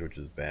side, which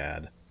is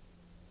bad.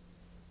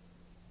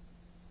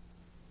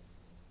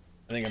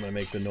 I think I'm going to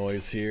make the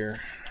noise here.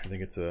 I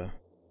think it's a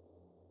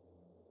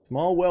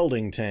small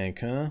welding tank,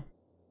 huh?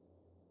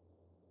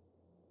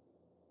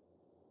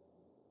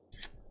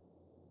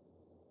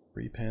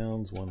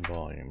 £3, 1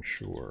 volume,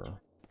 sure.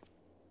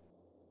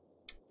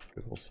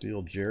 Good old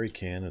steel jerry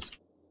can is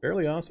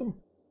fairly awesome.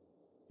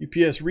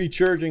 UPS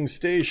recharging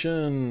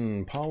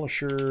station,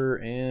 polisher,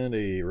 and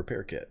a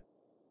repair kit.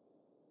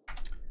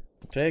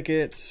 We'll take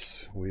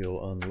it.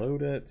 We'll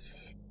unload it.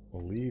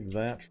 We'll leave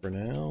that for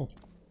now.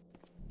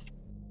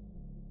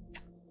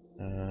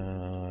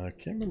 I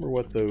can't remember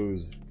what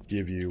those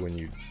give you when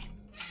you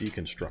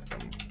deconstruct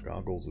them.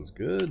 Goggles is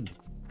good.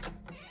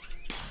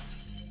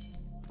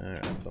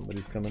 Alright,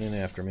 somebody's coming in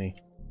after me.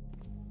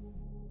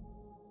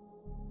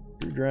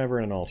 Screwdriver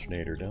and an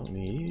alternator, don't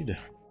need.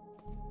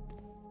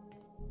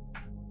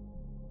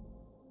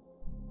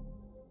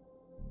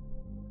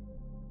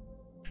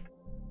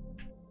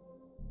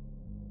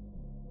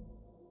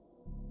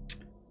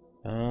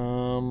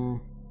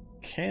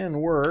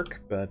 Can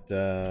work, but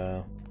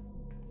where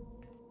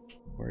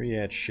are you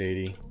at,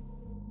 Shady?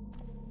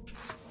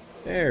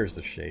 There's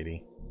the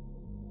Shady.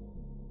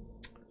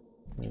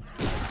 Let's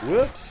go.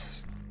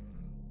 Whoops!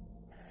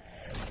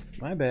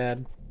 My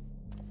bad.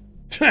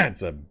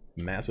 It's a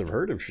massive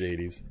herd of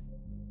shadies.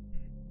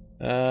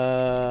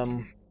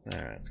 Alright,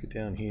 let's get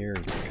down here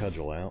and get the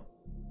cudgel out.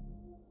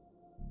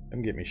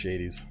 Come get me,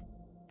 shadies.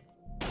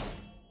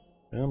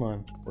 Come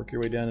on, work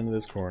your way down into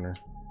this corner.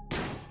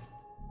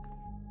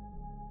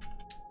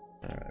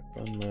 Alright,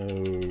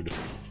 unload.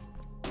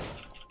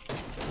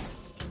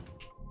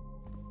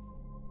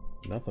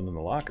 Nothing in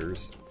the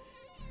lockers.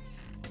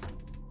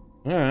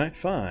 Alright,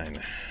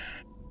 fine.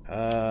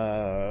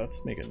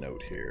 Let's make a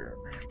note here.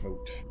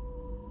 Note.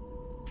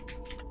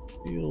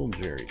 Steel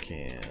jerry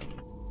can.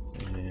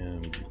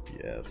 And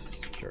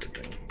UPS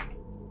charging.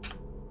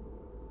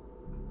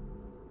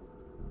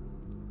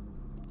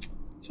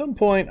 At some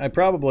point, I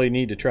probably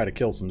need to try to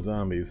kill some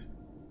zombies.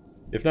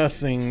 If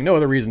nothing, no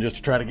other reason, just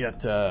to try to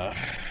get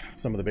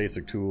some of the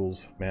basic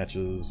tools,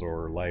 matches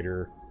or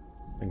lighter,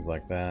 things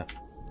like that.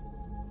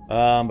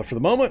 But for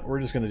the moment, we're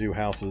just going to do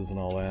houses and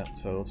all that.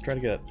 So let's try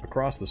to get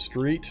across the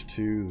street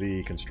to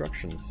the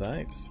construction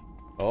sites.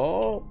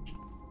 Oh!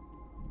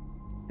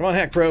 Come on,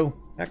 Hack Pro!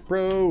 Hack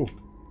Pro!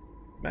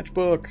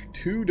 Matchbook!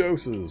 2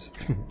 doses!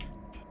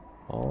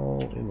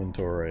 All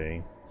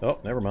inventory. Oh,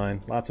 never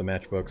mind. Lots of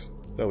matchbooks.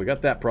 So we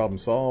got that problem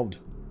solved.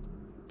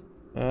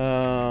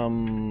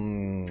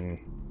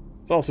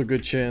 It's also a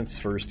good chance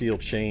for steel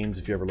chains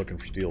if you're ever looking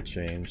for steel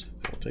chains.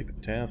 So we'll take the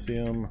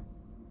potassium.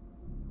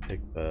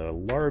 Take the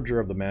larger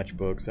of the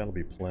matchbooks, that'll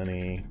be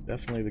plenty.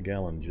 Definitely the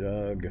gallon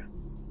jug.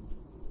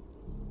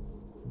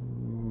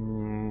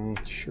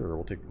 Sure,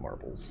 we'll take the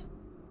marbles.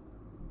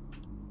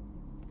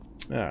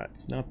 Alright,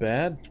 it's not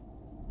bad.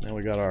 Now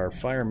we got our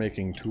fire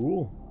making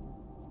tool.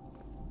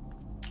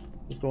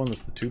 Is this the one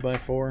that's the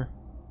 2x4?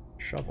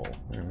 Shovel.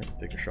 Alright,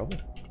 take a shovel.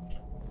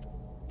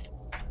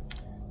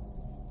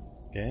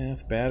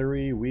 Gas,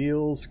 battery,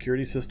 wheels,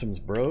 security systems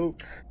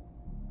broke.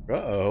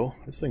 Uh-oh,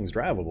 this thing's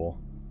drivable.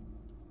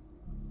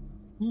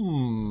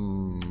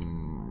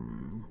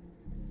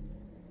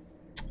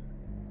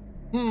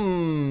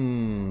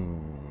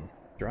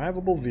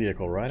 Drivable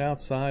vehicle right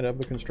outside of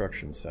the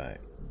construction site.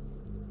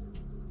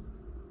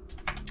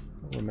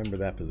 I'll remember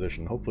that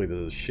position. Hopefully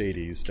the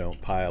shadies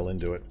don't pile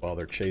into it while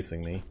they're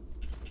chasing me.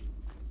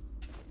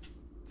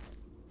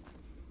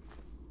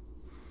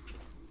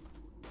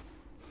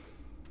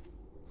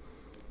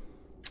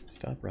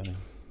 Stop running.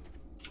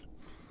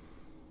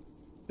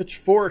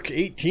 Pitchfork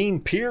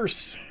 18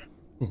 Pierce.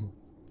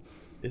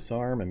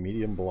 Disarm and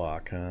medium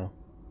block, huh?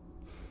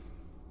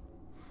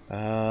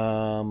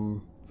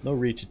 No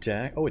reach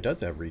attack. Oh, it does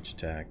have reach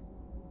attack.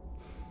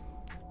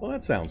 Well,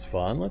 that sounds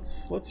fun.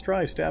 Let's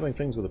try stabbing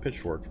things with a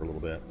pitchfork for a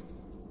little bit.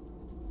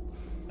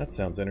 That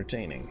sounds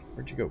entertaining.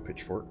 Where'd you go,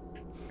 pitchfork?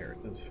 There it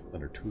is,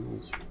 under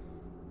tools.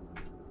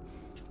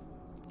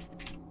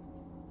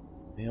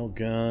 Nail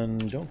gun.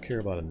 Don't care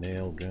about a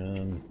nail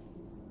gun.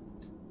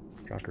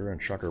 Shocker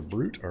and Shocker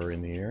Brute are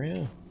in the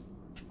area.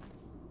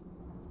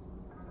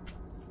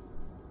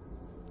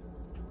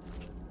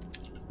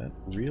 Is that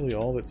really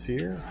all that's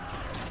here?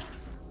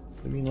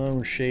 Leave me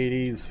alone,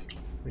 shadies.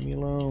 Leave me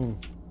alone.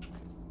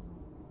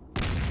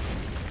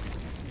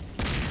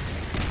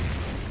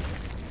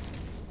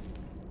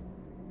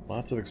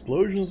 Lots of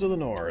explosions to the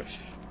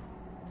north.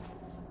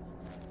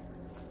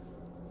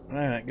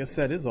 Alright, I guess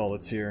that is all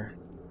that's here.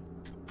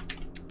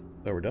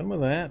 So we're done with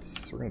that.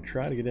 We're going to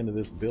try to get into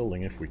this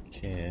building if we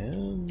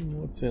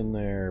can. What's in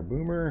there?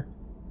 Boomer.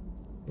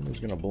 Boomer's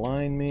going to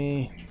blind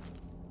me.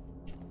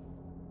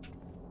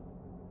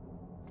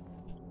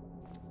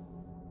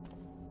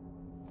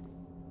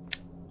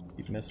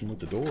 Keep messing with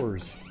the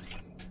doors.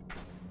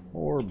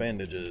 More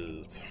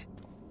bandages.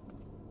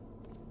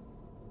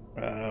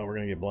 We're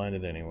going to get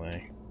blinded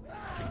anyway.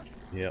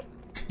 Yep.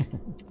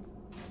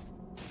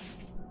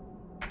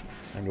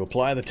 Time to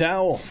apply the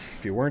towel.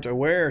 If you weren't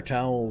aware,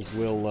 towels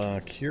will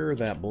cure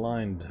that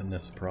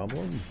blindness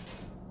problem.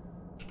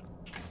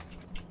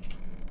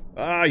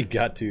 Ah, he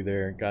got to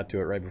there. Got to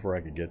it right before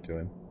I could get to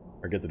him.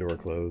 Or get the door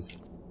closed.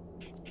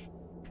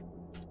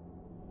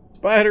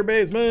 Spider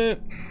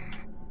basement!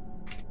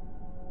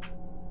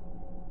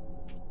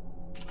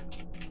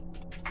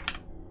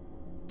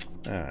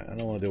 Alright, I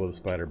don't want to deal with a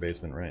spider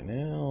basement right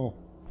now.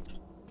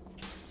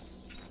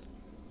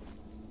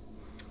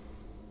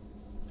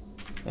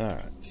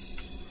 Alright,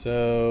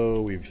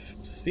 so we've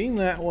seen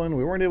that one.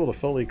 We weren't able to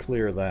fully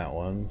clear that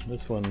one.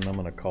 This one I'm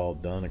going to call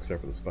done,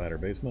 except for the spider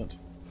basement.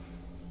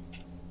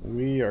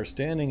 We are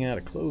standing at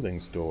a clothing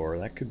store.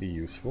 That could be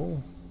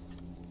useful.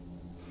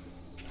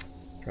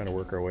 Trying to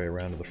work our way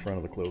around to the front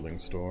of the clothing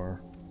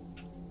store.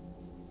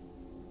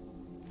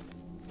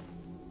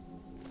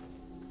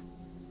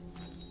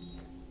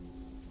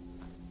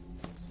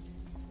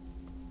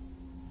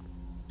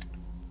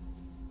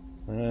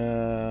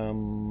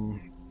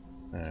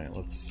 Alright,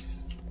 let's...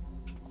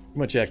 Too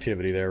much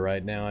activity there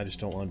right now, I just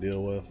don't want to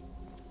deal with.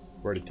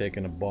 We've already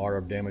taken a bar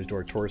of damage to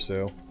our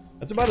torso.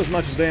 That's about as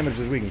much damage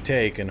as we can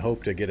take and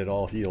hope to get it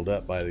all healed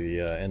up by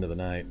the end of the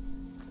night.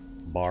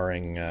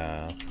 Barring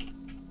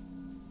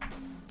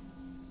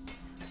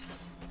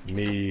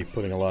me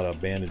putting a lot of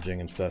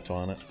bandaging and stuff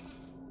on it.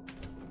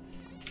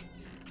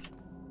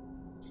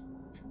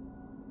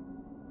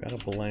 Got a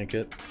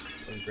blanket.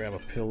 Let me grab a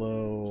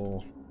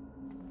pillow.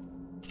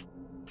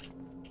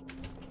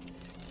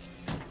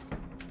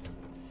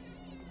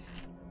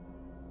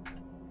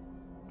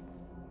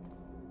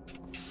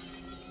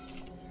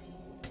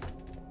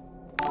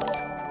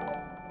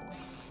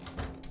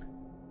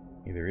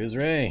 Either is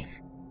Ray.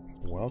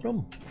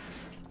 Welcome.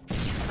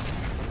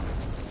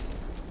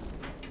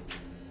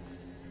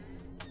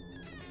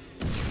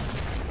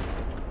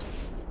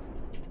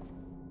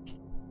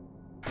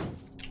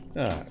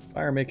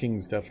 Fire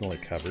making's definitely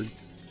covered.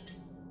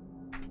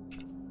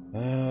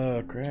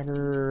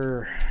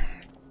 Grabber.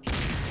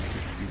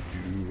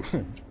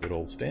 Good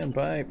old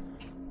standpipe.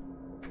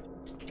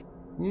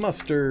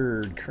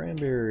 Mustard,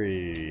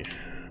 cranberry,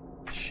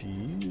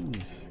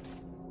 cheese.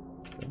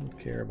 Don't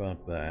care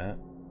about that.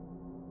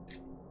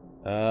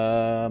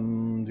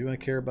 Do I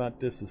care about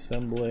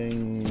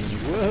disassembling?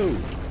 Whoa!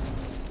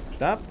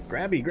 Stop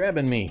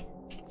grabbing me.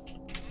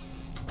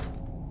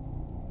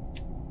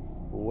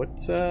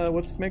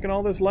 What's making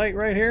all this light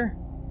right here?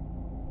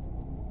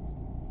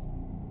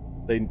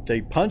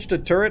 They punched a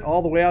turret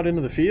all the way out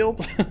into the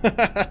field?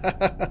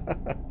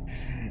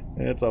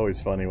 It's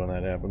always funny when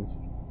that happens.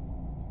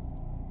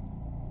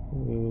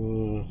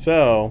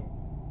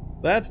 So,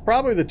 that's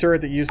probably the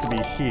turret that used to be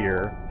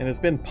here, and it's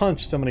been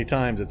punched so many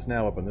times it's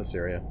now up in this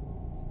area.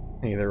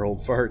 Hey there,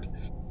 old fart.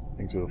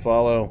 Thanks for the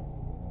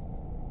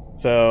follow.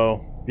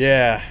 So,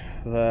 yeah,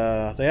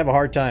 they have a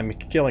hard time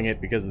killing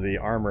it because of the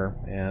armor,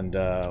 and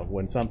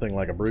when something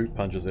like a brute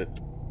punches it,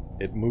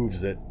 it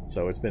moves it,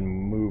 so it's been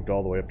moved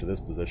all the way up to this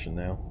position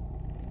now.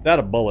 It's out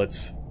of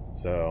bullets,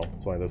 so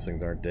that's why those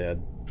things aren't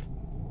dead.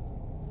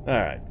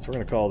 Alright, so we're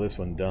going to call this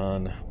one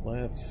done.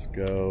 Let's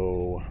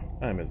go...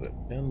 What time is it?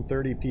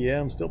 10:30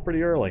 p.m. Still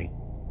pretty early.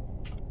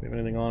 Do we have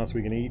anything on us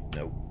we can eat?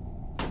 Nope.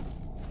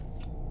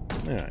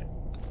 Alright.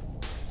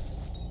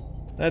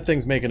 That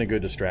thing's making a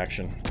good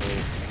distraction.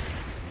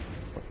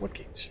 What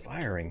keeps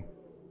firing?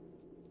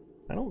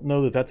 I don't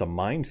know that that's a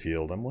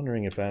minefield. I'm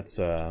wondering if that's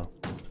a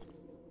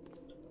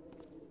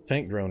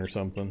tank drone or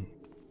something.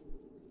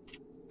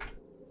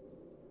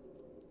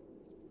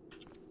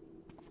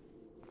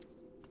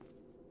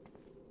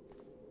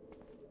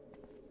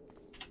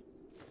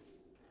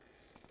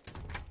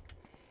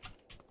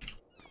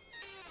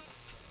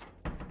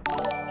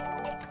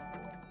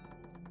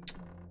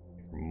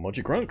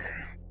 Mochi Crunk,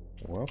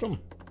 welcome.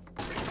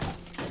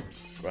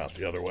 Go out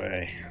the other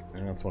way.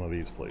 That's one of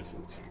these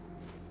places.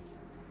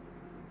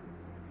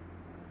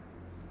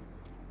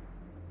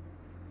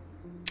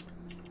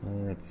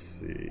 Let's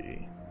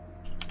see.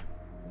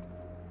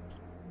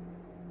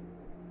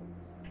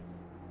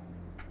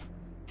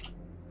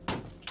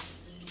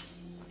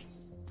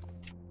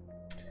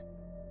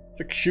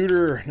 Six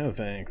shooter, no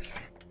thanks.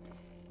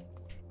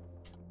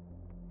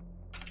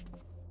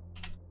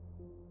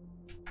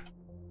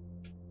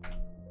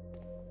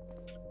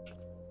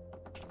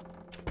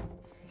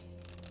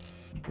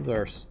 How's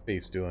our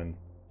space doing?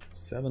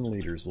 7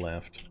 liters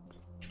left.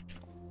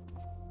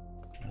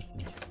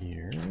 Nothing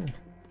here.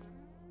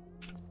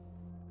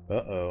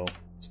 Uh-oh.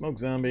 Smoke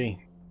zombie.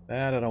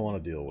 That I don't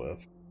want to deal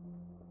with.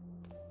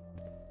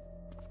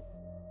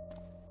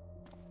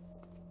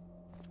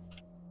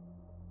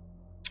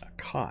 A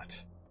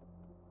cot.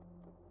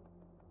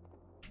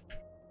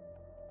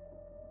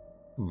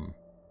 Hmm.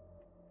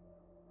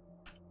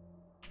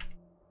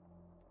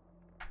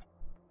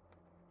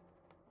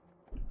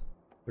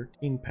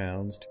 13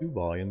 pounds, 2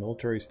 volume,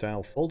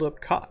 military-style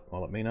fold-up cot.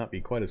 While it may not be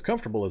quite as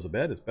comfortable as a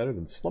bed, it's better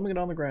than slumming it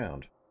on the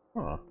ground.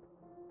 Huh.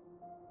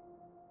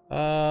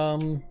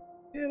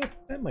 Yeah,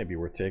 that might be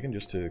worth taking,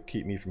 just to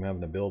keep me from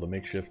having to build a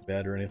makeshift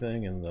bed or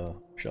anything in the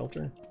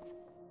shelter.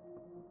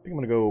 I think I'm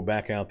going to go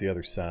back out the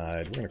other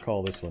side. We're going to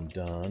call this one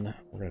done.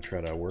 We're going to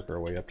try to work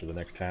our way up to the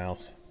next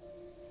house.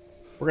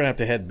 We're going to have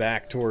to head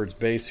back towards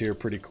base here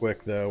pretty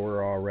quick, though.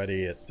 We're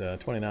already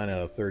at 29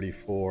 out of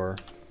 34.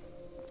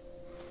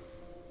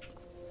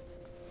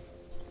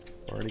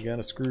 Already got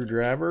a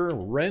screwdriver.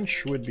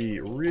 Wrench would be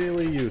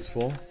really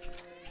useful.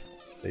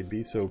 They'd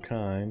be so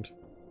kind.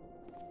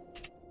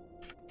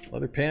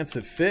 Leather pants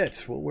that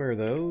fit. We'll wear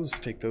those.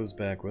 Take those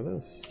back with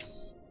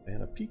us.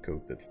 And a pea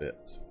coat that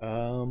fits.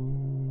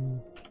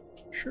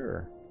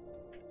 Sure.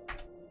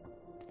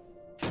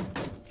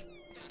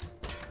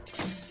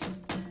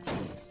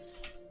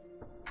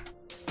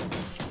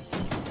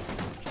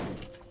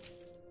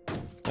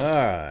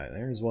 Alright,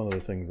 there's one of the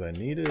things I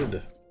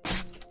needed.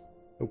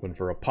 Hoping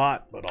for a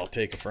pot, but I'll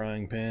take a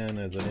frying pan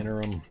as an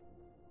interim.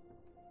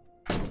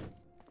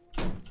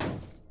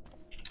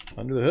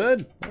 Under the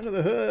hood? Under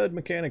the hood!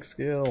 Mechanic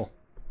skill.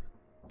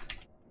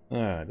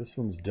 Alright, this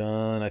one's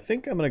done. I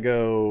think I'm going to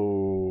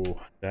go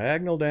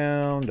diagonal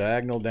down,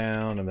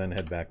 and then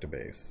head back to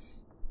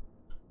base.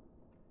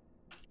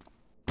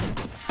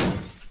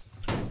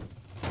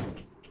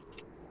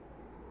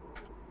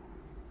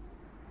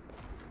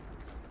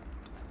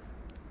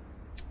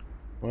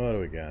 What do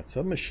we got?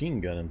 Submachine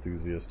gun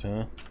enthusiast,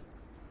 huh?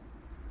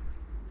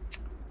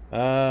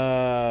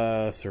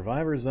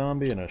 Survivor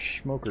zombie and a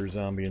smoker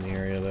zombie in the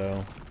area,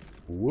 though.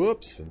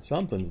 Whoops, and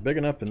something's big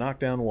enough to knock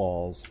down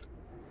walls.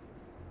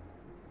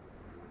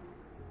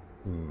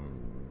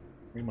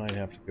 We might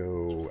have to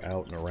go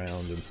out and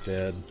around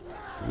instead.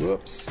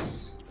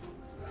 Whoops.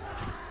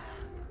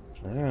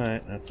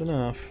 Alright, that's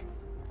enough.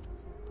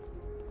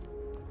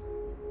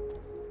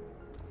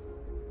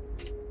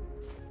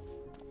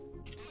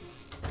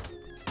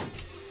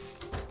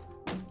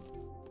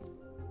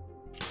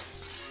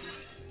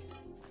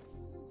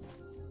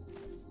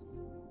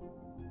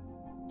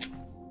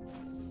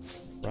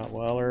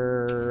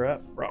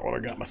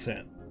 Rottweiler got my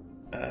scent.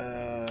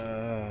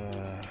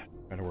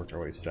 Try to work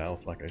our way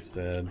south, like I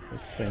said.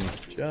 This thing's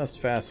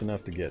just fast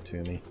enough to get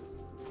to me.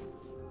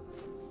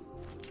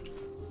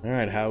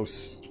 Alright,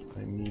 house.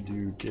 I need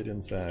to get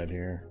inside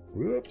here.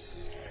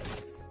 Whoops.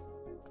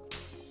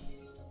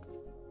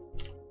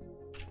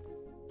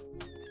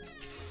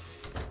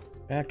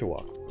 Back to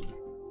walk.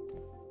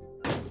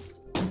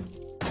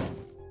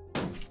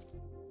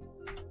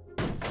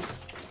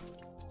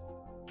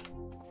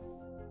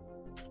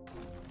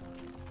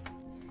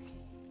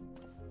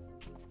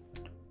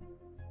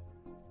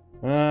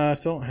 I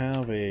still don't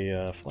have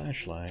a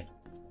flashlight.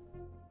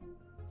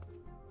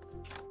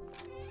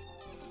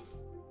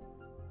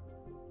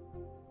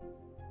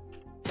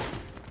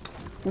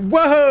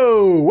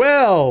 Whoa!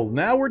 Well,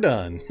 now we're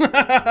done.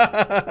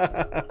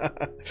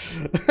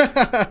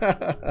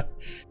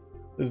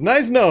 It's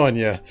nice knowing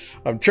you.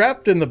 I'm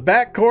trapped in the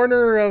back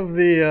corner of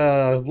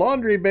the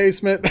laundry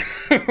basement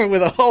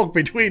with a Hulk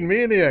between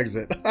me and the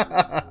exit.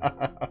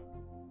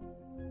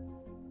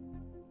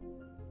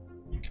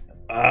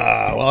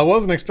 Well, I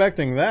wasn't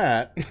expecting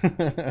that.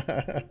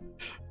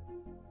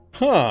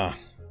 Huh.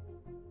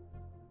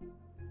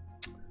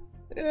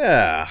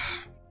 Yeah.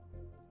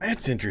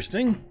 That's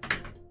interesting.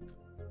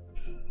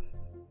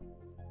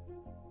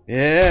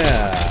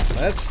 Yeah,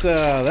 that's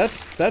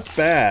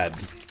bad.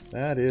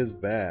 That is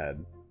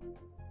bad.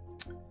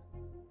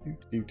 Give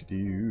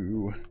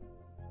me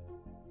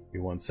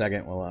 1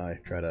 second while I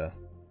try to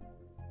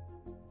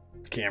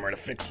camera to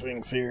fix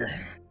things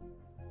here.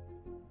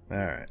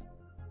 Alright.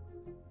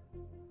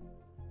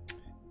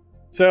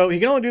 So, he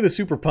can only do the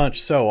super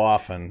punch so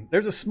often.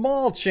 There's a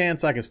small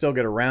chance I can still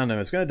get around him.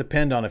 It's going to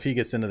depend on if he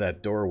gets into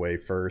that doorway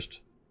first.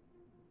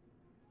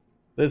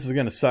 This is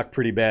going to suck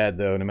pretty bad,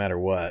 though, no matter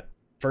what.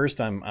 First,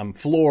 I'm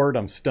floored,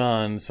 I'm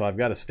stunned, so I've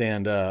got to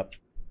stand up.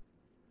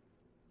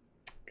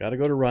 Got to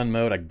go to run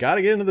mode. I got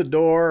to get into the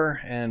door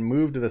and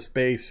move to the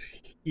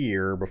space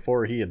here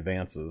before he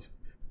advances.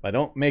 If I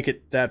don't make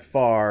it that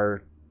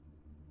far,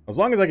 as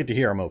long as I get to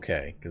hear him,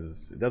 okay.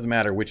 Because it doesn't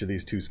matter which of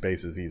these two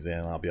spaces he's in,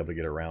 I'll be able to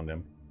get around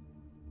him.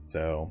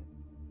 So,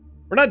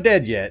 we're not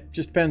dead yet.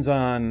 Just depends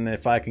on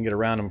if I can get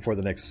around him before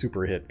the next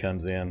super hit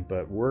comes in.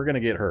 But we're going to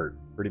get hurt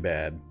pretty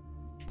bad.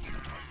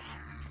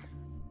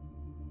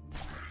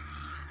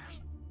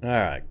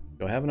 Alright.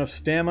 Do I have enough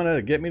stamina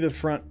to get me to the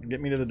front, get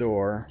me to the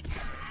door?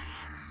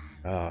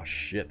 Oh,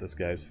 shit. This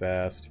guy's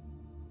fast.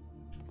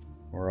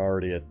 We're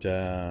already at,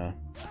 yeah,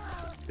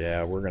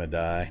 we're going to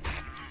die.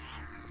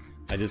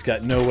 I just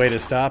got no way to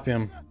stop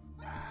him.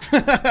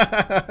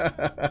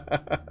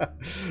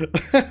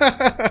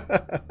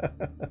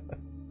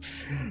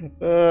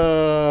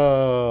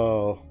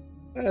 Oh,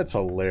 that's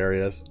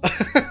hilarious.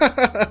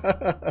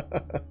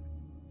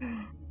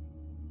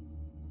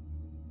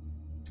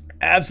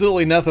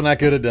 Absolutely nothing I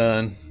could have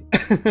done.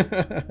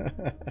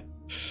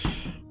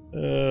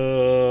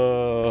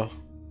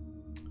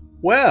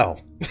 Well,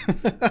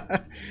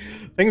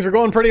 things were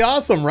going pretty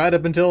awesome right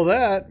up until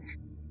that.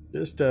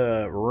 Just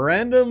a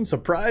random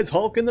surprise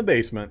Hulk in the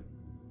basement.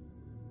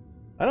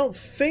 I don't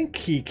think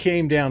he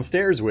came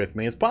downstairs with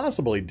me. It's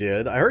possible he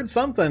did. I heard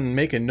something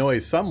making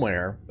noise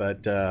somewhere,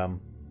 but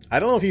I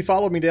don't know if he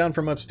followed me down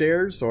from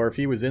upstairs or if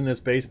he was in this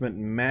basement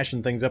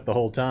mashing things up the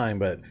whole time,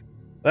 but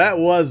that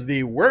was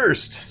the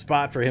worst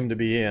spot for him to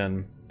be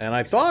in. And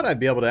I thought I'd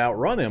be able to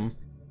outrun him,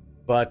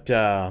 but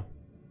yeah,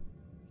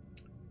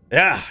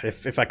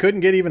 if I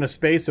couldn't get even a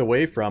space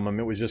away from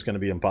him, it was just going to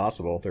be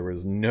impossible. There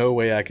was no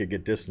way I could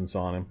get distance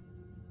on him.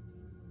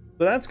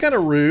 So that's kind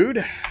of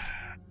rude.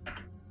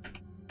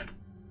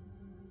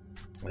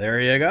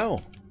 There you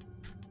go.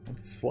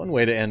 That's one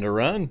way to end a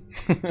run.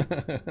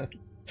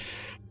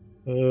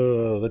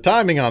 The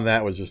timing on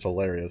that was just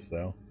hilarious,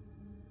 though.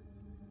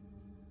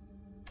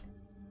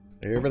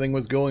 Everything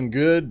was going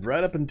good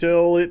right up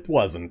until it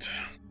wasn't.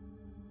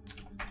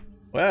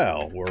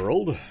 Well,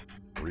 world.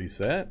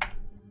 Reset.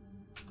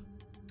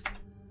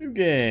 New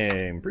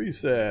game.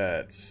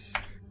 Presets.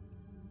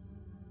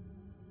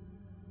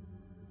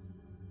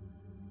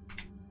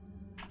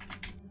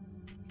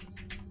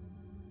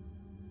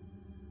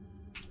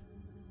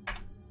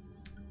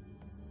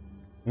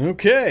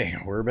 Okay,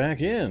 we're back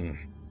in.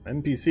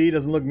 NPC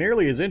doesn't look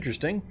nearly as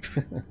interesting.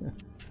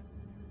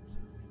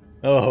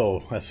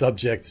 Oh, a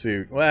subject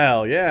suit.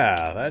 Well,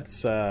 yeah,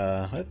 that's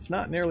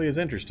not nearly as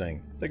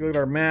interesting. Let's take a look at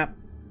our map.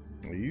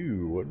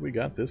 Ooh, what do we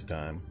got this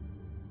time?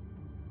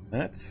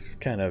 That's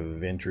kind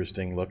of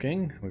interesting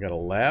looking. We got a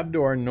lab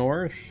to our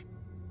north.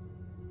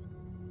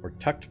 We're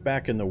tucked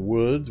back in the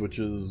woods, which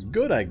is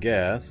good, I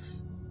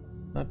guess.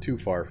 Not too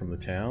far from the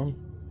town.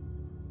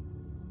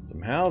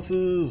 Some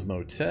houses,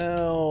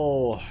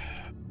 motel.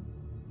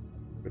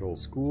 Good old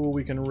school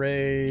we can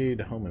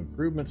raid. Home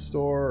improvement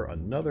store.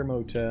 Another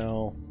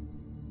motel.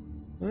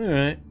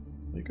 Alright.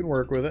 You can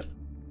work with it.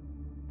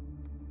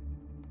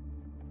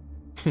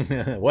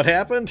 What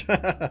happened?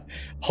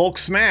 Hulk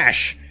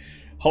smash!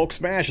 Hulk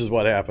smash is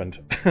what happened.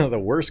 The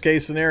worst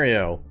case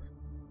scenario.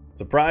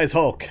 Surprise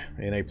Hulk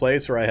in a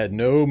place where I had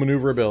no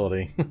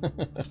maneuverability.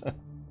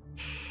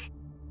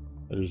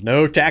 There's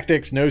no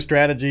tactics, no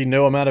strategy,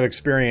 no amount of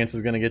experience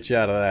is going to get you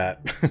out of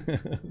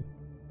that.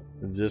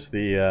 Just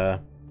the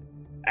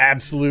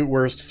absolute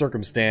worst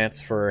circumstance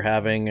for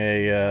having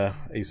a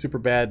super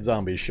bad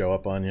zombie show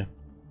up on you.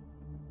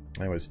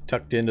 I was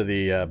tucked into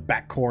the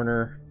back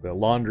corner, the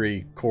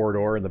laundry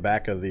corridor in the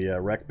back of the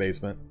rec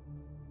basement.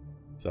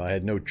 So I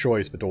had no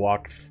choice but to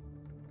walk.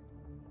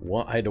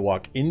 I had to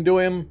walk into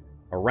him,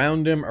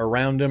 around him,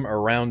 around him,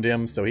 around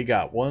him. So he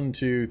got 1,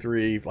 2,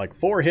 3, like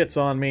 4 hits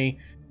on me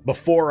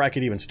before I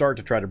could even start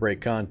to try to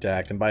break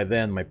contact. And by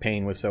then my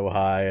pain was so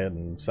high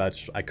and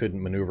such, I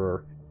couldn't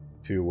maneuver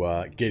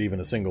to get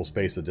even a single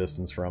space of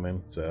distance from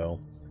him.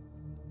 So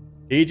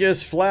he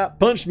just flat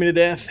punched me to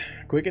death,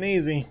 quick and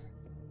easy.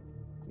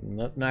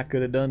 Nothing I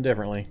could have done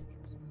differently.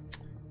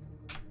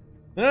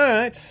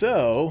 Alright,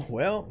 so,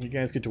 well, you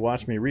guys get to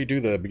watch me redo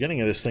the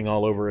beginning of this thing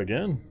all over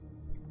again.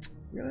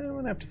 I'm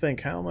going to have to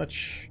think how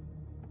much...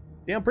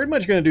 Yeah, I'm pretty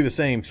much going to do the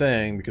same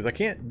thing, because I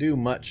can't do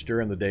much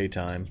during the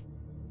daytime.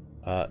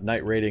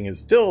 Night raiding is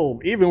still,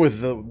 even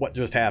with what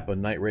just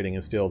happened, night raiding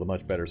is still the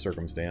much better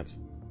circumstance.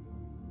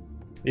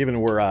 Even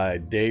were I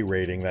day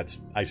raiding,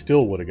 I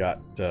still would have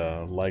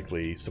got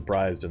likely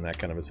surprised in that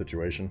kind of a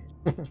situation.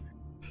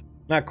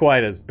 Not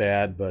quite as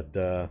bad, but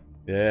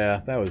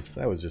yeah, that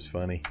was just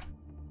funny.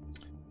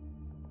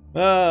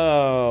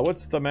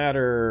 What's the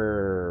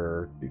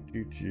matter?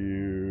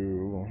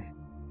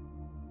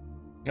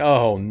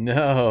 Oh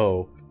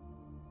no.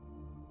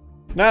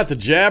 Not the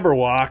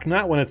Jabberwock,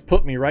 not when it's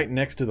put me right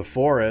next to the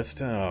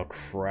forest. Oh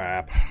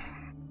crap.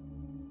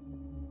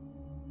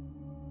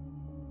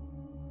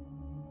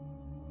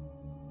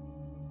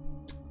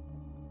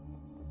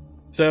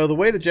 So the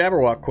way the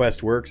Jabberwock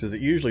quest works is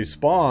it usually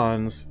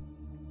spawns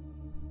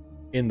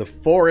in the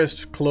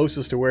forest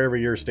closest to wherever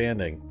you're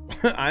standing.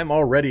 I'm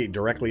already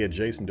directly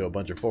adjacent to a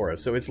bunch of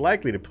forests, so it's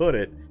likely to put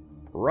it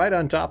right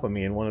on top of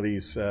me in one of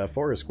these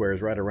forest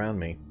squares right around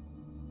me.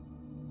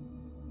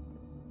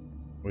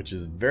 Which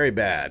is very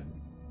bad.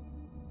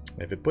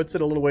 If it puts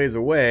it a little ways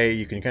away,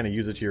 you can kind of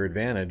use it to your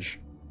advantage.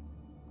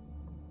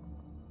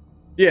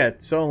 Yeah,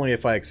 it's only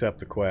if I accept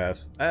the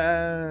quest.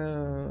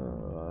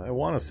 I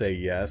want to say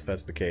yes,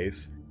 that's the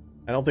case.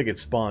 I don't think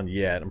it's spawned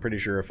yet. I'm pretty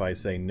sure if I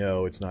say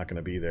no, it's not going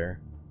to be there.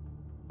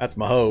 That's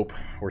my hope.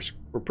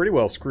 We're pretty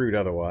well screwed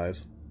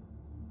otherwise.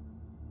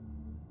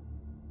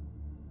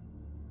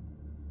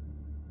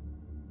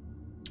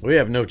 We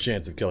have no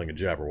chance of killing a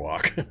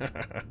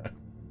Jabberwock.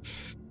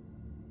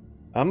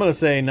 I'm going to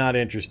say not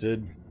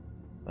interested.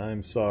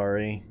 I'm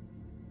sorry.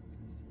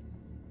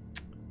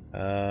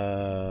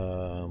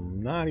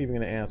 I'm not even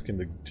going to ask him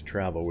to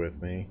travel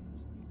with me.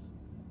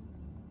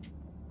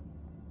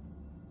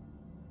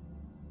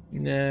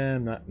 Nah,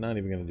 I'm not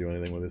even going to do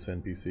anything with this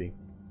NPC.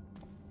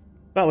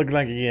 Not looking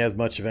like he has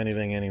much of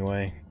anything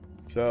anyway.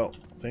 So,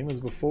 same as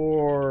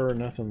before,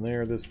 nothing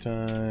there this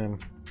time.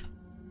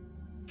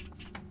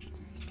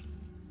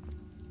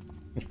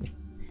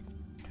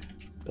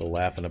 Still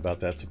laughing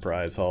about that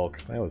surprise Hulk.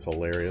 That was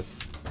hilarious.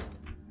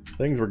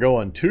 Things were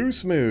going too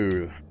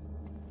smooth.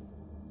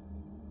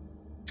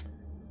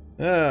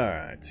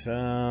 Alright,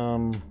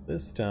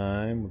 this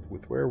time,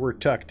 with where we're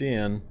tucked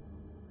in,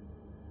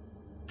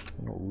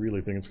 I don't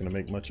really think it's going to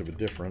make much of a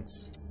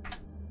difference.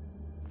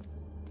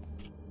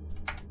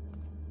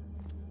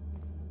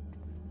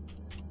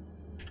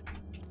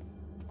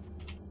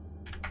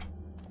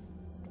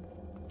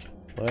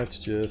 Let's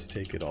just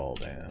take it all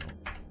down.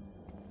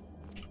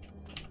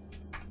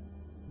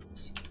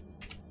 Oops.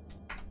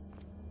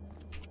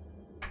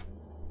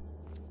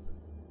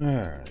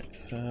 Alright,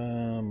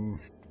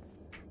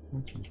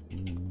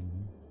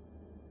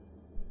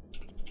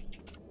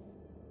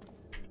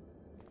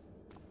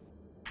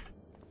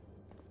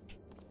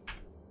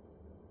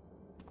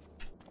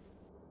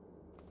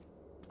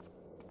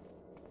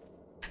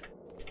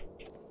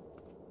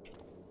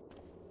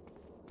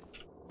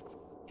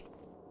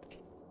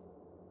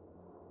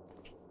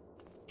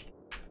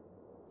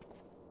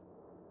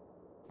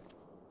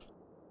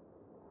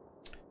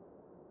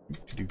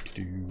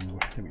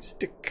 Let me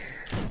stick.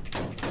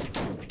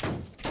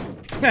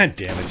 I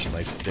damaged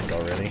my stick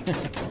already.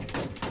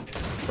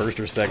 First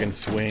or second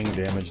swing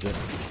damaged it.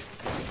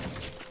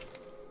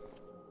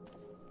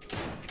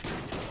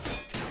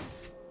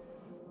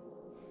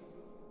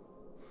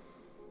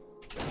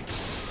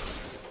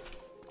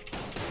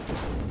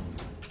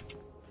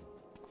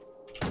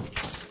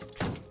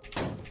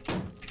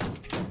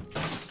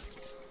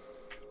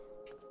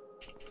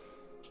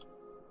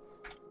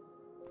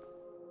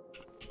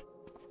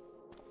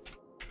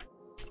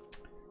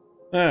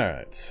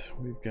 Alright,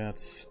 we've got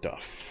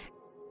stuff.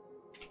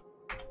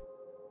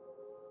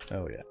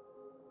 Oh yeah.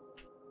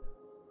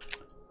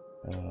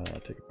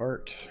 Take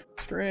apart.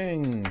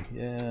 String,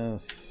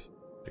 yes.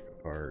 Pick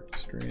apart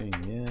string,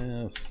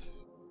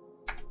 yes.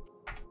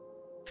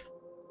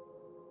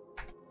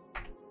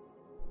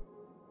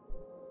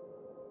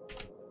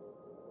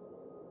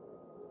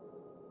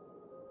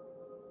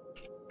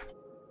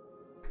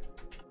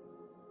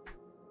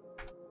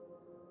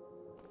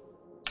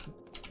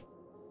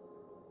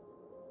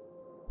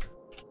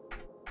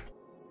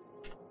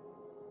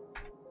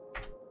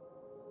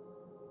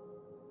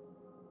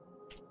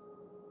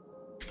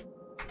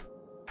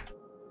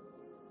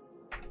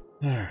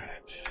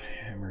 Alright,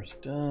 hammer's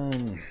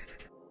done.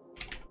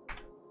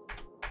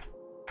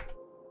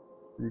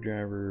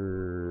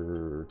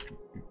 Screwdriver.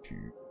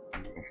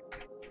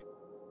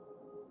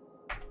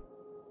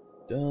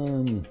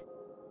 Done.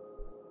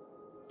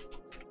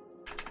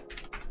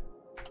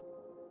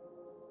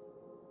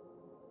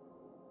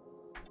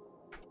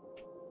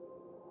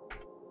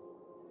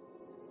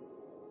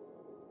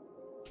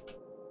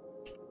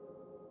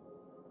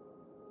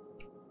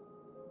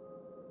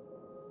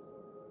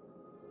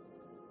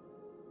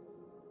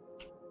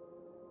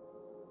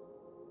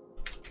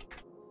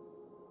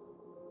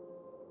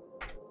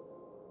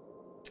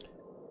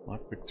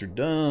 Lockpicks are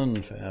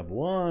done. Fab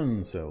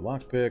 1. So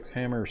lockpicks,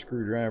 hammer,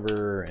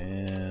 screwdriver,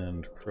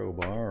 and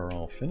crowbar are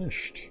all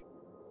finished.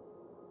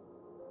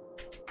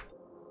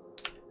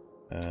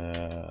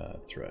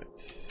 That's right.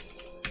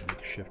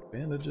 Makeshift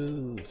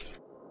bandages.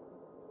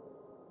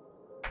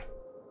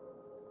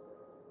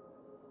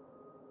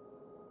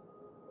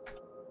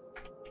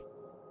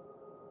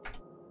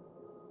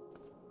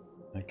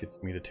 That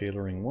gets me to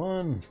tailoring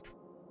 1.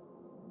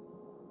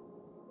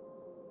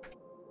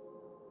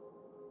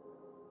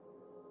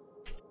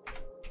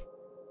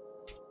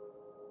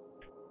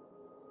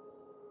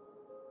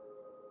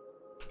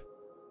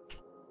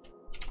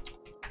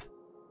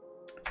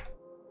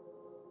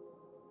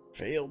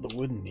 Failed the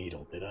wooden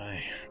needle, did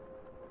I?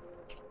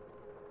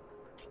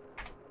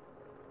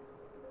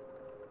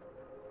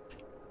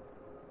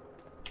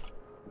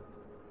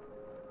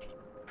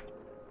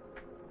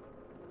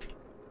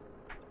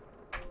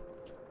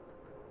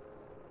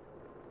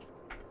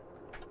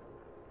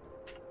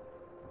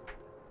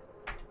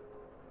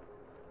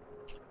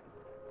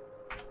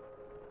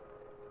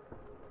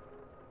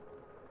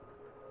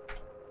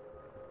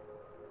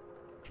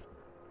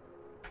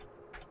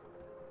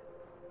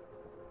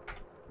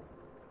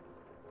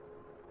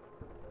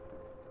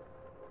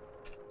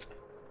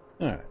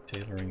 Alright,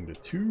 tailoring to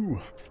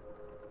 2.